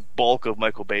like the bulk of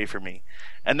Michael Bay for me.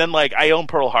 And then like I own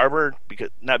Pearl Harbor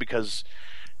because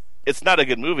it's not a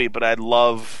good movie, but I'm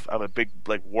a big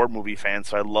like war movie fan,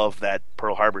 so I love that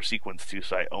Pearl Harbor sequence too,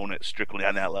 so I own it strictly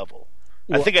on that level.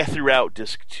 I think I threw out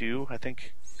disc 2,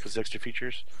 because extra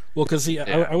features. Well, because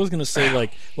I was going to say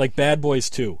like Bad Boys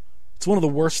 2. It's one of the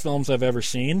worst films I've ever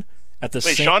seen. At the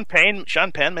Wait, same...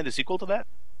 Sean Penn made a sequel to that?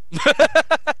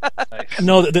 Nice.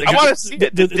 No, I want to see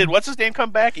it. Did what's his name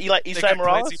come back? Esai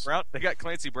Morales? They got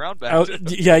Clancy Brown back.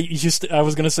 yeah, I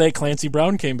was going to say Clancy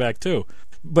Brown came back too.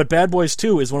 But Bad Boys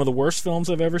 2 is one of the worst films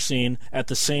I've ever seen, at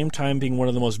the same time being one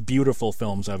of the most beautiful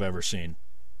films I've ever seen.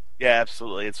 Yeah,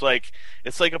 absolutely. It's like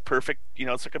a perfect,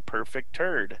 it's like a perfect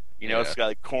turd. It's got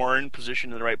like corn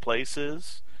positioned in the right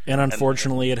places. And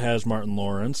unfortunately, it has Martin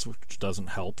Lawrence, which doesn't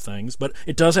help things. But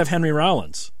it does have Henry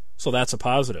Rollins, so that's a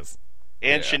positive.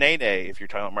 And Shanae, if you're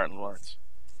talking about Martin Lawrence.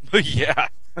 Yeah.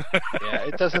 Yeah,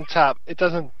 it doesn't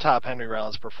top Henry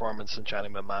Rollins' performance in Johnny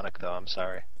Mnemonic, though. I'm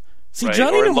sorry. See, Right?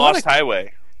 Johnny Or in Lost Mnemonic,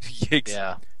 Highway.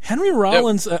 Yeah. Henry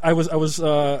Rollins. I was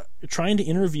trying to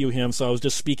interview him, so I was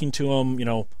just speaking to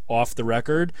him, off the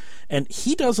record, and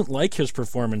he doesn't like his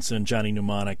performance in Johnny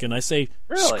Mnemonic. And I say,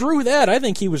 Really? screw that! I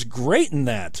think he was great in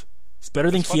that. It's better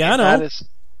than Keanu.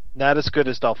 Not as good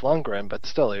as Dolph Lundgren, but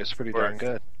still, he was pretty darn Right.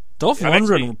 good. Dolph I'm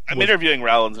Lundgren. interviewing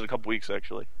Rollins in a couple weeks,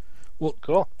 actually.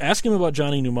 Cool. Ask him about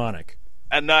Johnny Mnemonic.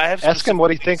 And I have Ask him what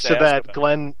he specific thinks things of to ask that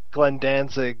about. Glenn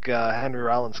Danzig Henry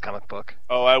Rollins comic book.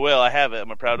 Oh, I will. I have it.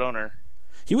 I'm a proud owner.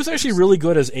 He was actually really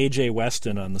good as A.J.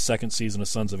 Weston on the second season of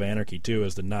Sons of Anarchy, too,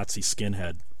 as the Nazi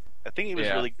skinhead. I think he was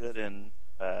Yeah. really good in.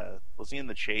 Was he in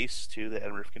The Chase too, the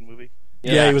Ed Rifkin movie?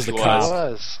 Yeah, he was the he cop.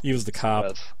 Was. He was the cop.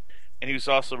 Was. And he was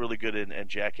also really good in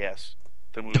Jackass,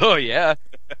 the movie. Oh yeah.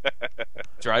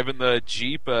 Driving the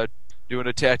Jeep, doing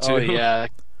a tattoo. Oh yeah.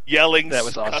 Yelling That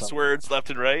was cuss awesome. words left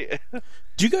and right.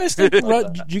 Do you guys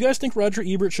think Roger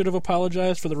Ebert should have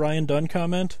apologized for the Ryan Dunn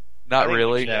comment? Not I think we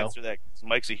really. should No. answer that 'cause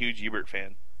Mike's a huge Ebert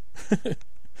fan.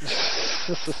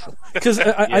 Because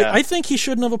Yeah. I think he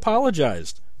shouldn't have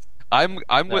apologized. I'm No,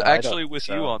 I actually don't with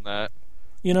think you so. on that.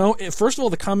 First of all,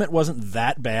 the comment wasn't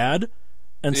that bad,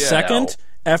 and Yeah. second,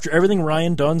 after everything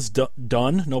Ryan Dunn's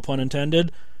done, no pun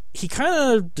intended, he kind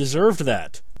of deserved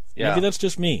that. Yeah. Maybe that's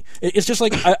just me. It's just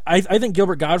like I think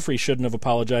Gilbert Gottfried shouldn't have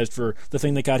apologized for the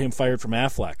thing that got him fired from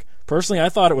Affleck. Personally, I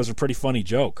thought it was a pretty funny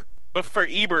joke. But for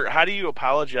Ebert, how do you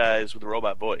apologize with a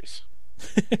robot voice?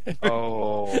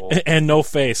 Oh. And no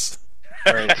face.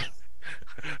 Right.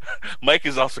 Mike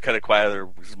is also kind of quieter.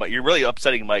 You're really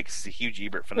upsetting Mike. He's a huge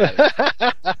Ebert fanatic.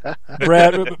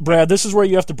 Brad, this is where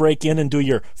you have to break in and do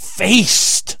your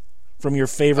faced from your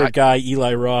favorite guy,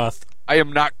 Eli Roth. I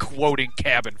am not quoting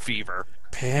Cabin Fever.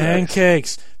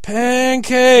 Pancakes.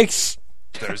 Pancakes.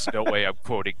 There's no way I'm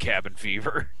quoting Cabin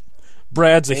Fever.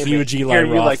 Brad's a Damn huge it. Eli Here,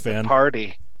 you Roth like fan. The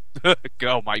party.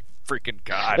 Oh my freaking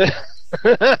god!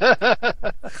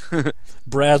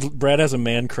 Brad has a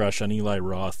man crush on Eli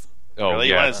Roth. Oh Really?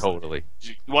 You yeah, wanna- totally.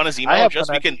 You want his I email have address?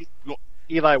 one We can.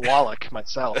 Eli Wallach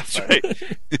myself. That's but-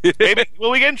 right. Maybe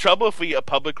will we get in trouble if we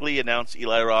publicly announce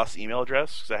Eli Roth's email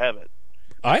address? Because I have it.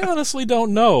 I honestly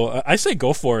don't know. I say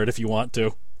go for it if you want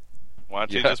to.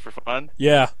 Want to Yeah. just for fun?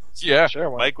 Yeah. Yeah. Sure.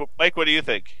 Mike, what do you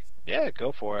think? Yeah,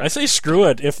 go for it. I say screw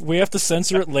it. If we have to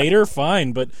censor it later,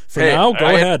 fine. But for Hey, now, go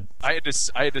ahead. I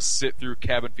had to sit through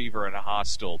Cabin Fever and a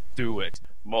Hostel. Do it.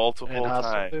 Multiple And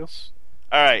Hostel times.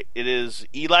 All right, it is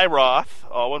Eli Roth,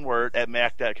 all one word, at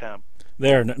Mac.com.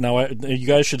 There. Now, you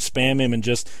guys should spam him and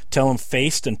just tell him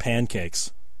faced and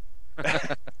pancakes.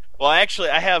 Well, actually,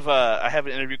 I have an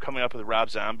interview coming up with Rob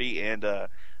Zombie, and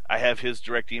I have his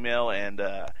direct email, and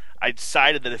I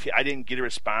decided that if I didn't get a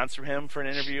response from him for an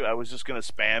interview, I was just going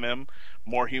to spam him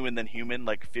more human than human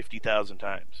like 50,000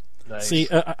 times. Nice. See,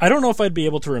 I don't know if I'd be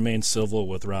able to remain civil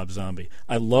with Rob Zombie.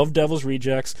 I love Devil's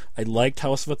Rejects. I liked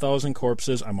House of a Thousand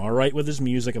Corpses. I'm all right with his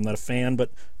music. I'm not a fan, but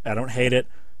I don't hate it.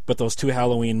 But those two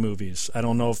Halloween movies, I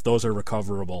don't know if those are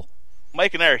recoverable.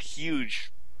 Mike and I are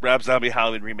huge Rob Zombie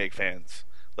Halloween remake fans.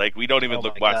 Like, we don't even Oh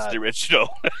my watch God. the original.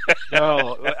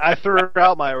 No, I threw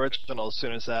out my original as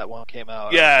soon as that one came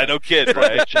out. Yeah, no kid,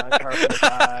 right? John Carpenter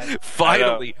died.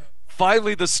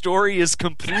 Finally, the story is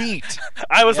complete.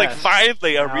 I was like, Yes.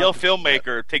 finally, a Now real I can see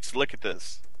filmmaker takes a look at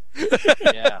this.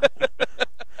 Yeah.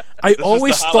 I This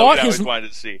always is the thought Halloween I his always wanted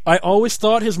to see. I always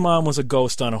thought his mom was a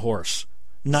ghost on a horse.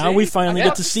 Now See? we finally I get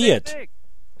thought to the see same it. thing.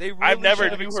 They really I've never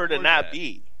should have knew her to explored not that.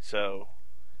 be. So,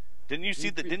 didn't you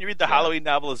read the Yeah. Halloween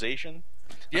novelization?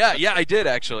 Yeah, I did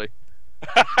actually.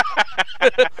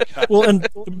 Well, and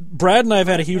Brad and I have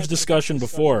had a huge discussion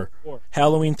before.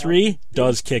 Halloween 3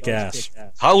 does kick ass.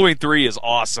 Halloween 3 is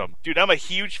awesome. Dude, I'm a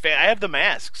huge fan. I have the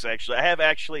masks, actually. I have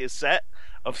actually a set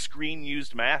of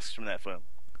screen-used masks from that film.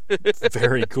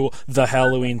 Very cool. The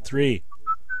Halloween 3.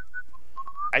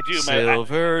 I do.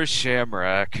 Silver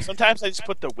Shamrock. Sometimes I just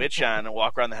put the witch on and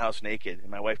walk around the house naked, and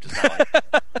my wife does not like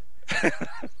it.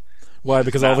 Why?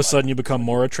 Because all of a sudden you become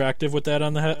more attractive with that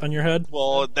on on your head?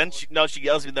 Well, then she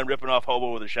yells at me, then ripping off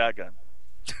Hobo with a shotgun.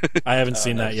 I haven't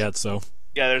seen that yet, so.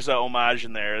 Yeah, there's a homage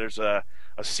in there. There's a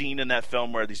scene in that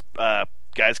film where these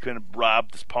guys come in and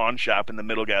rob this pawn shop, and the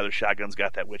middle guy with their shotgun's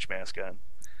got that witch mask on.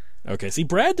 Okay, see,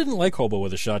 Brad didn't like Hobo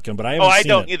with a shotgun, but I haven't Oh, I seen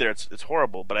don't it. either. It's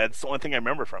horrible, but that's the only thing I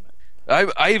remember from it.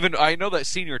 I know that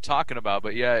scene you're talking about,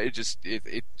 but yeah, it just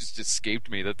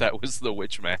escaped me that was the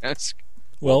witch mask.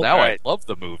 Well, Now alright. I love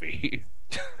the movie.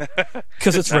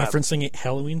 because it's Nah. referencing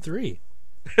Halloween 3.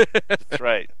 That's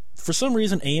right. For some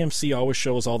reason, AMC always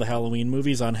shows all the Halloween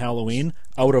movies on Halloween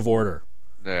out of order.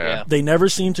 Yeah. They never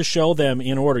seem to show them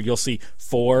in order. You'll see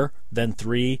 4, then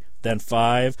 3, then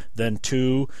 5, then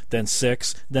 2, then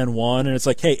 6, then 1, and it's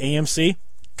like, hey, AMC,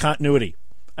 continuity.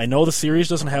 I know the series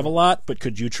doesn't have a lot, but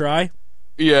could you try?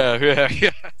 Yeah.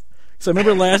 So I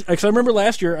remember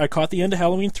last year I caught the end of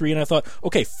Halloween 3 and I thought,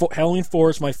 okay, Halloween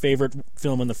 4 is my favorite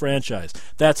film in the franchise.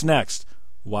 That's next.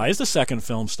 Why is the second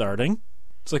film starting?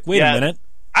 It's like, wait Yeah. a minute.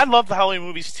 I love the Halloween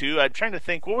movies too. I'm trying to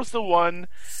think. What was the one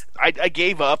I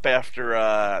gave up after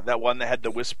that one that had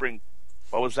the whispering?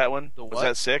 What was that one? The Was what?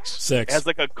 that 6? 6. It has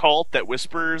like a cult that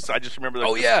whispers. I just remember. Like,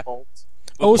 Oh, this yeah. Cult.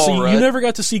 Oh, With so Paul you Rudd. never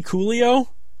got to see Coolio?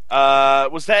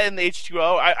 Was that in the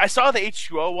H2O? I saw the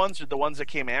H2O ones, or the ones that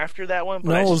came after that one, but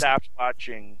No, it I was- stopped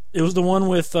watching. It was the one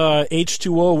with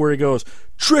H2O where he goes,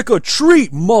 trick or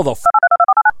treat, motherfucker.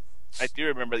 I do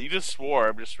remember. You just swore.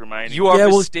 I'm just reminding You are Yeah,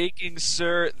 well- mistaking,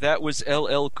 sir. That was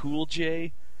LL Cool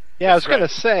J. Yeah, I was That's right. going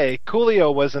to say,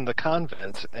 Coolio was in the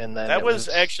convent, and then That it was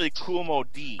actually Cool Mo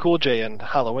D. Cool J in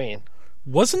Halloween.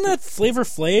 Wasn't that Flavor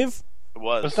Flav? It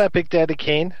was. Was that Big Daddy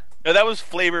Kane? No, that was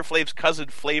Flavor Flav's cousin,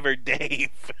 Flavor Dave.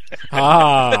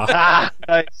 Ah. Ah,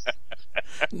 nice.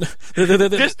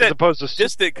 Distant, As opposed to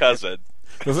distant cousin.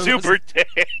 Super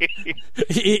Dave.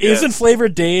 Isn't Flavor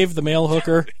Dave the male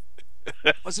hooker?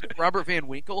 Was it Robert Van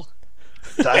Winkle?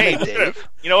 Diamond Hey, Dave.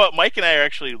 You know what? Mike and I are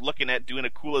actually looking at doing a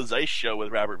Cool as Ice show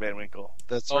with Robert Van Winkle.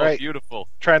 That's Oh, right. beautiful.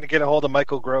 Trying to get a hold of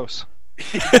Michael Gross.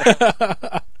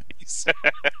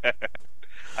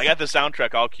 I got the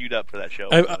soundtrack all queued up for that show.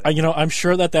 I'm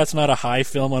sure that's not a high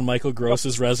film on Michael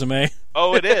Gross's resume.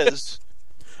 Oh, it is.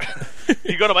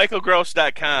 You go to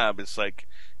michaelgross.com. It's like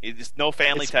it's no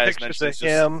family It's ties pictures mentioned. of It's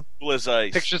just him, Cool as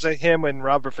Ice. pictures of him and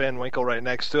Robert Van Winkle right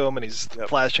next to him, and he's Yep.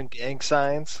 flashing gang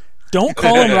signs. Don't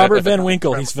call him Robert Van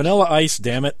Winkle. He's Vanilla Ice,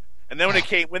 damn it. And then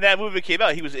when that movie came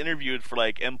out, he was interviewed for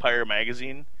like Empire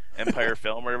magazine, Empire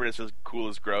Film, whatever. It says Cool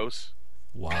as Gross.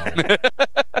 Wow.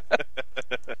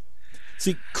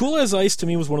 See, Cool as Ice to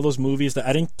me was one of those movies that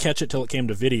I didn't catch it till it came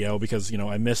to video because,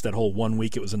 I missed that whole 1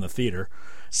 week it was in the theater.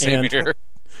 Same And- here.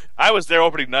 I was there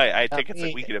opening night. I had I tickets a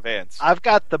mean, week in advance. I've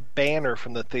got the banner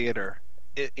from the theater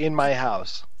in my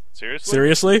house. Seriously?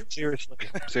 Seriously?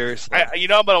 Seriously.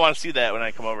 I'm gonna want to see that when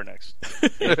I come over next.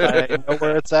 If I know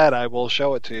where it's at, I will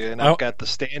show it to you. And Oh. I've got the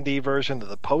standee version of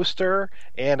the poster,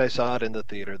 and I saw it in the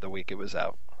theater the week it was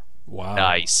out. Wow.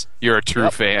 Nice. You're a true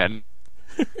Yep. fan.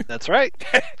 That's right.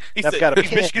 He's, I've got a he's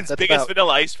pin Michigan's that's biggest about-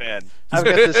 Vanilla Ice fan. I've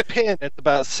got this pin. It's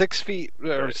about 6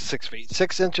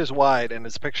 inches wide, and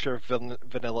it's a picture of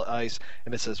Vanilla Ice,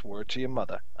 and it says "Word to your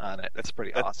mother" on it. It's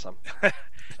pretty awesome.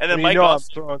 And then You Mike know I'm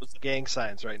also. throwing gang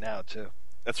signs right now too.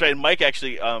 That's right. And Mike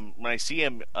actually, when I see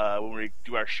him when we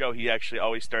do our show, he actually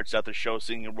always starts out the show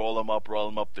singing "Roll 'em up,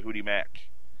 the Hootie Mac."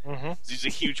 Mm-hmm. He's a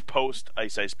huge post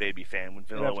Ice Ice Baby fan. When And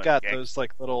Vanilla I've went got gang. those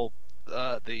like little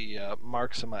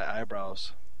marks in my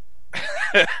eyebrows.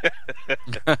 I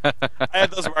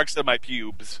have those marks on my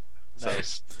pubes.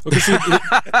 Nice. Okay, see,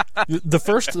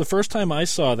 the first time I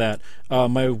saw that,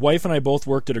 my wife and I both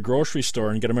worked at a grocery store,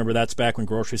 and you got to remember that's back when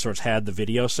grocery stores had the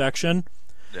video section,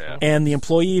 Yeah. and the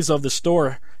employees of the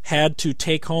store had to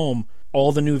take home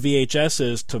all the new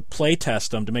VHSs to play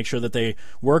test them to make sure that they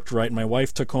worked right. And my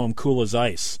wife took home Cool as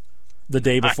Ice the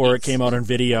day before it came out on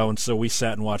video, and so we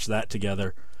sat and watched that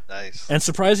together. Nice. And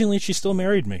surprisingly, she still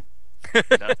married me.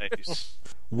 Nice.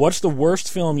 What's the worst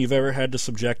film you've ever had to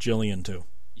subject Jillian to?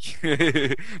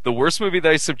 The worst movie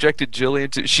that I subjected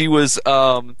Jillian to, she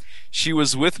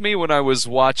was with me when I was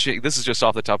watching, this is just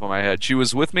off the top of my head, she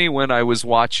was with me when I was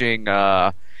watching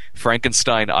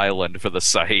Frankenstein Island for the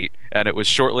site, and it was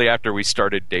shortly after we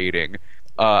started dating.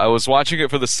 I was watching it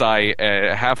for the site,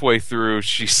 and halfway through,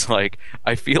 she's like,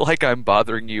 "I feel like I'm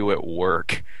bothering you at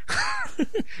work."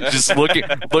 Just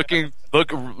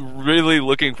really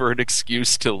looking for an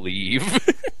excuse to leave.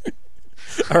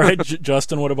 All right,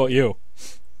 Justin, what about you?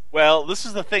 Well, this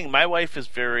is the thing. My wife is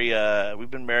very.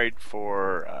 We've been married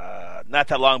for not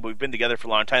that long, but we've been together for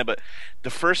a long time. But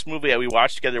the first movie that we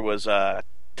watched together was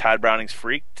Todd Browning's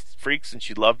Freaks, and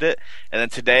she loved it. And then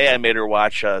today I made her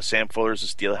watch Sam Fuller's The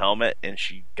Steel Helmet, and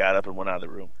she got up and went out of the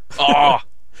room. Oh,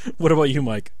 What about you,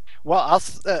 Mike? Well,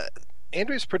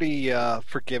 Andrew's pretty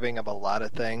forgiving of a lot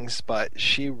of things, but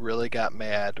she really got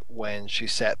mad when she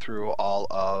sat through all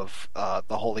of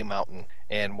The Holy Mountain.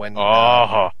 And when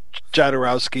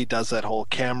Jodorowsky does that whole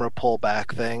camera pull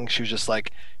back thing, she was just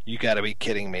like, "You got to be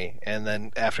kidding me." And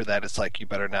then after that, it's like, "You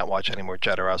better not watch any more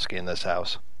Jodorowsky in this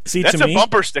house." See, That's to a me,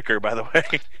 bumper sticker, by the way.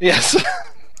 Yes.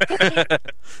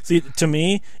 to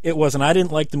me, it was, and I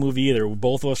didn't like the movie either.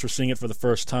 Both of us were seeing it for the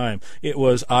first time. It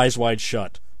was Eyes Wide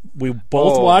Shut. We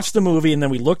both watched the movie, and then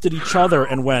we looked at each other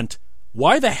and went,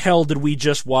 "Why the hell did we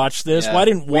just watch this? Yeah, Why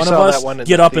didn't we one of saw us that one in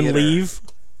get the up and theater. leave?"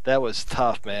 That was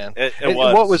tough, man. It And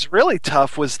was. What was really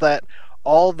tough was that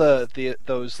all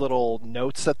those little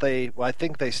notes that I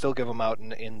think they still give them out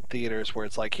in theaters where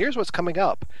it's like, here's what's coming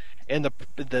up, and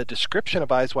the description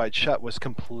of Eyes Wide Shut was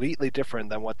completely different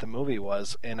than what the movie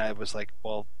was, and I was like,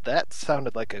 well, that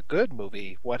sounded like a good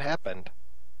movie. What happened?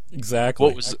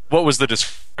 Exactly. what was the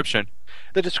description?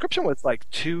 The description was like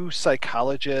two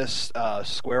psychologists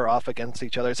square off against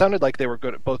each other. It sounded like they were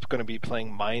both going to be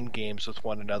playing mind games with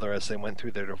one another as they went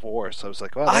through their divorce. I was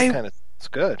like, "Oh, it's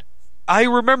good." I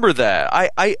remember that.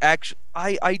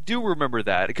 I do remember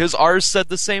that because ours said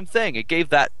the same thing. It gave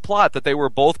that plot that they were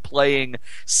both playing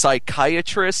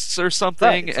psychiatrists or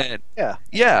something, Right. and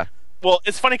Yeah. Well,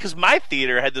 it's funny because my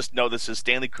theater had this note that says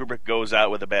Stanley Kubrick goes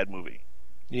out with a bad movie.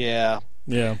 Yeah.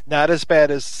 Yeah. Not as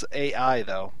bad as AI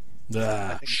though.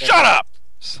 Ah. Shut up!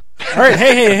 All right,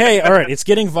 hey! All right, it's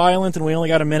getting violent, and we only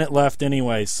got a minute left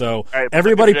anyway. So right,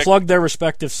 everybody Project- plug their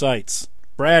respective sites.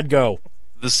 Brad, go.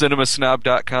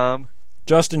 thecinemasnob.com.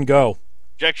 Justin, go.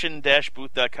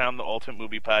 Projection-booth.com, the Ultimate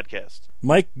Movie Podcast.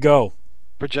 Mike, go.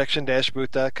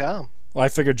 Projection-booth.com. Well, I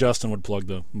figured Justin would plug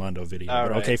the Mondo video, All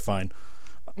but right. okay, fine.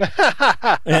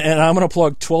 and I'm going to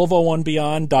plug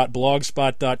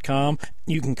 1201beyond.blogspot.com.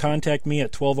 You can contact me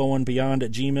at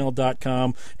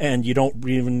 1201beyond@gmail.com, and you don't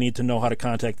even need to know how to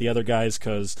contact the other guys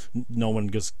because no one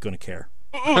is going to care.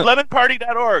 Ooh,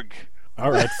 lemonparty.org.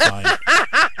 All right, fine.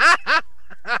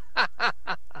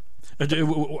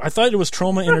 I thought it was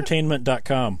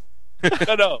traumaentertainment.com.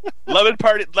 No.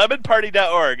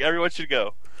 Lemonparty.org. Everyone should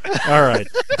go. All right.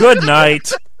 Good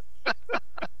night.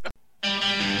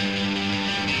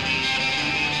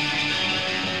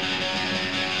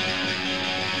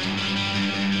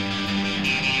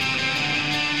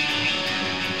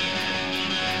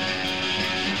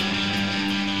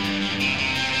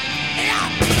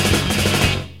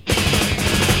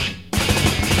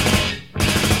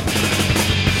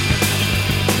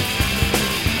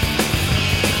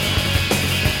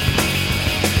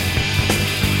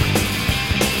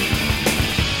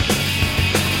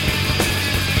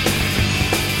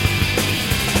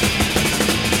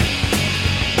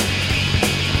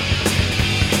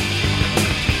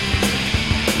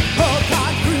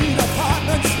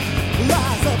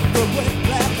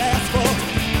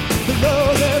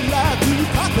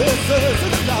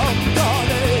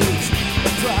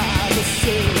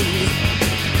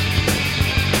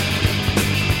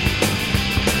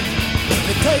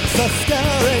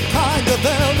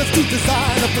 to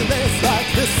design a place like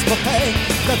this for pay.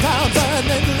 The town's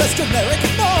an endless generic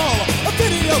mall of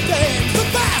video games, a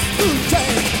fast food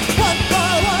chain. One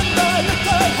by one, the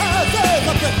liquor houses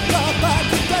are bricked up and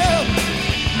condemned.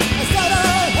 I said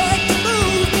I had to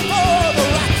move before the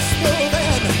rats move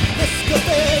in. This could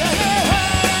be anywhere.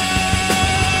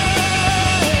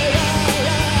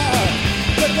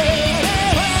 Could be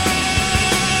anywhere.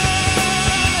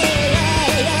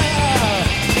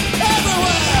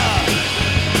 Everywhere.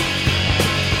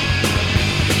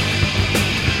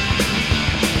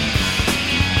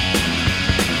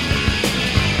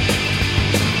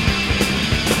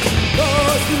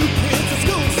 Those new kids at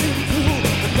school seem cool.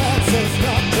 The dad says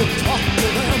not to talk to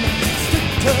them. Stick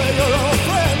to your old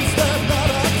friends, they're not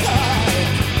our kind.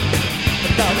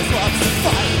 But now there's lots of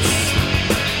fights.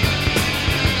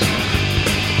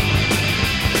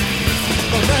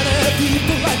 The many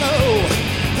people I know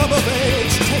come of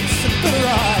age, takes a bitter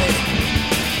ride.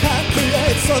 Can't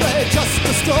create, so they just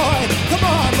destroy. Come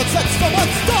on, let's set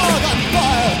someone's dog on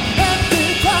fire. Empty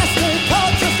plastic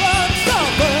culture from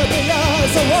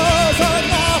suburbias. The wars are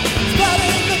now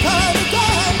spreading the kind of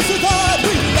gangs who thought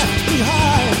we left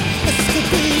behind. This could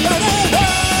be anywhere.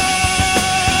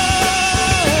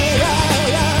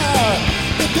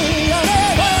 Could be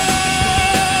anywhere.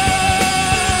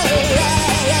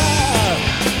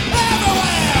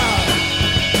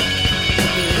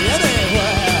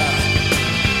 Everywhere.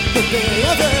 Could be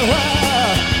everywhere.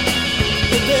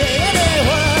 Could be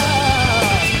anywhere.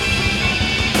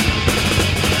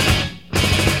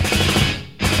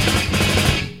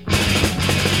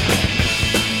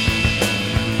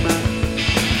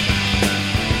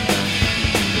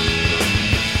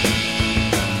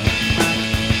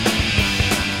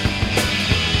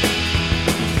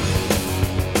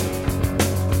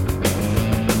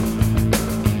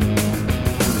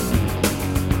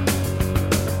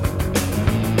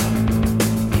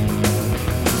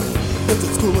 Kids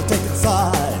at school are taking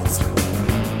sides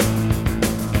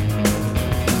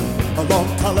along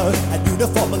color and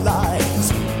uniform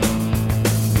lines.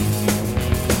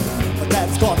 My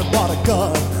dad's gone and bought a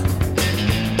gun.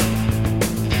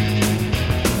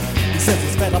 He says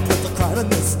he's fed up with the crime in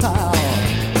this town.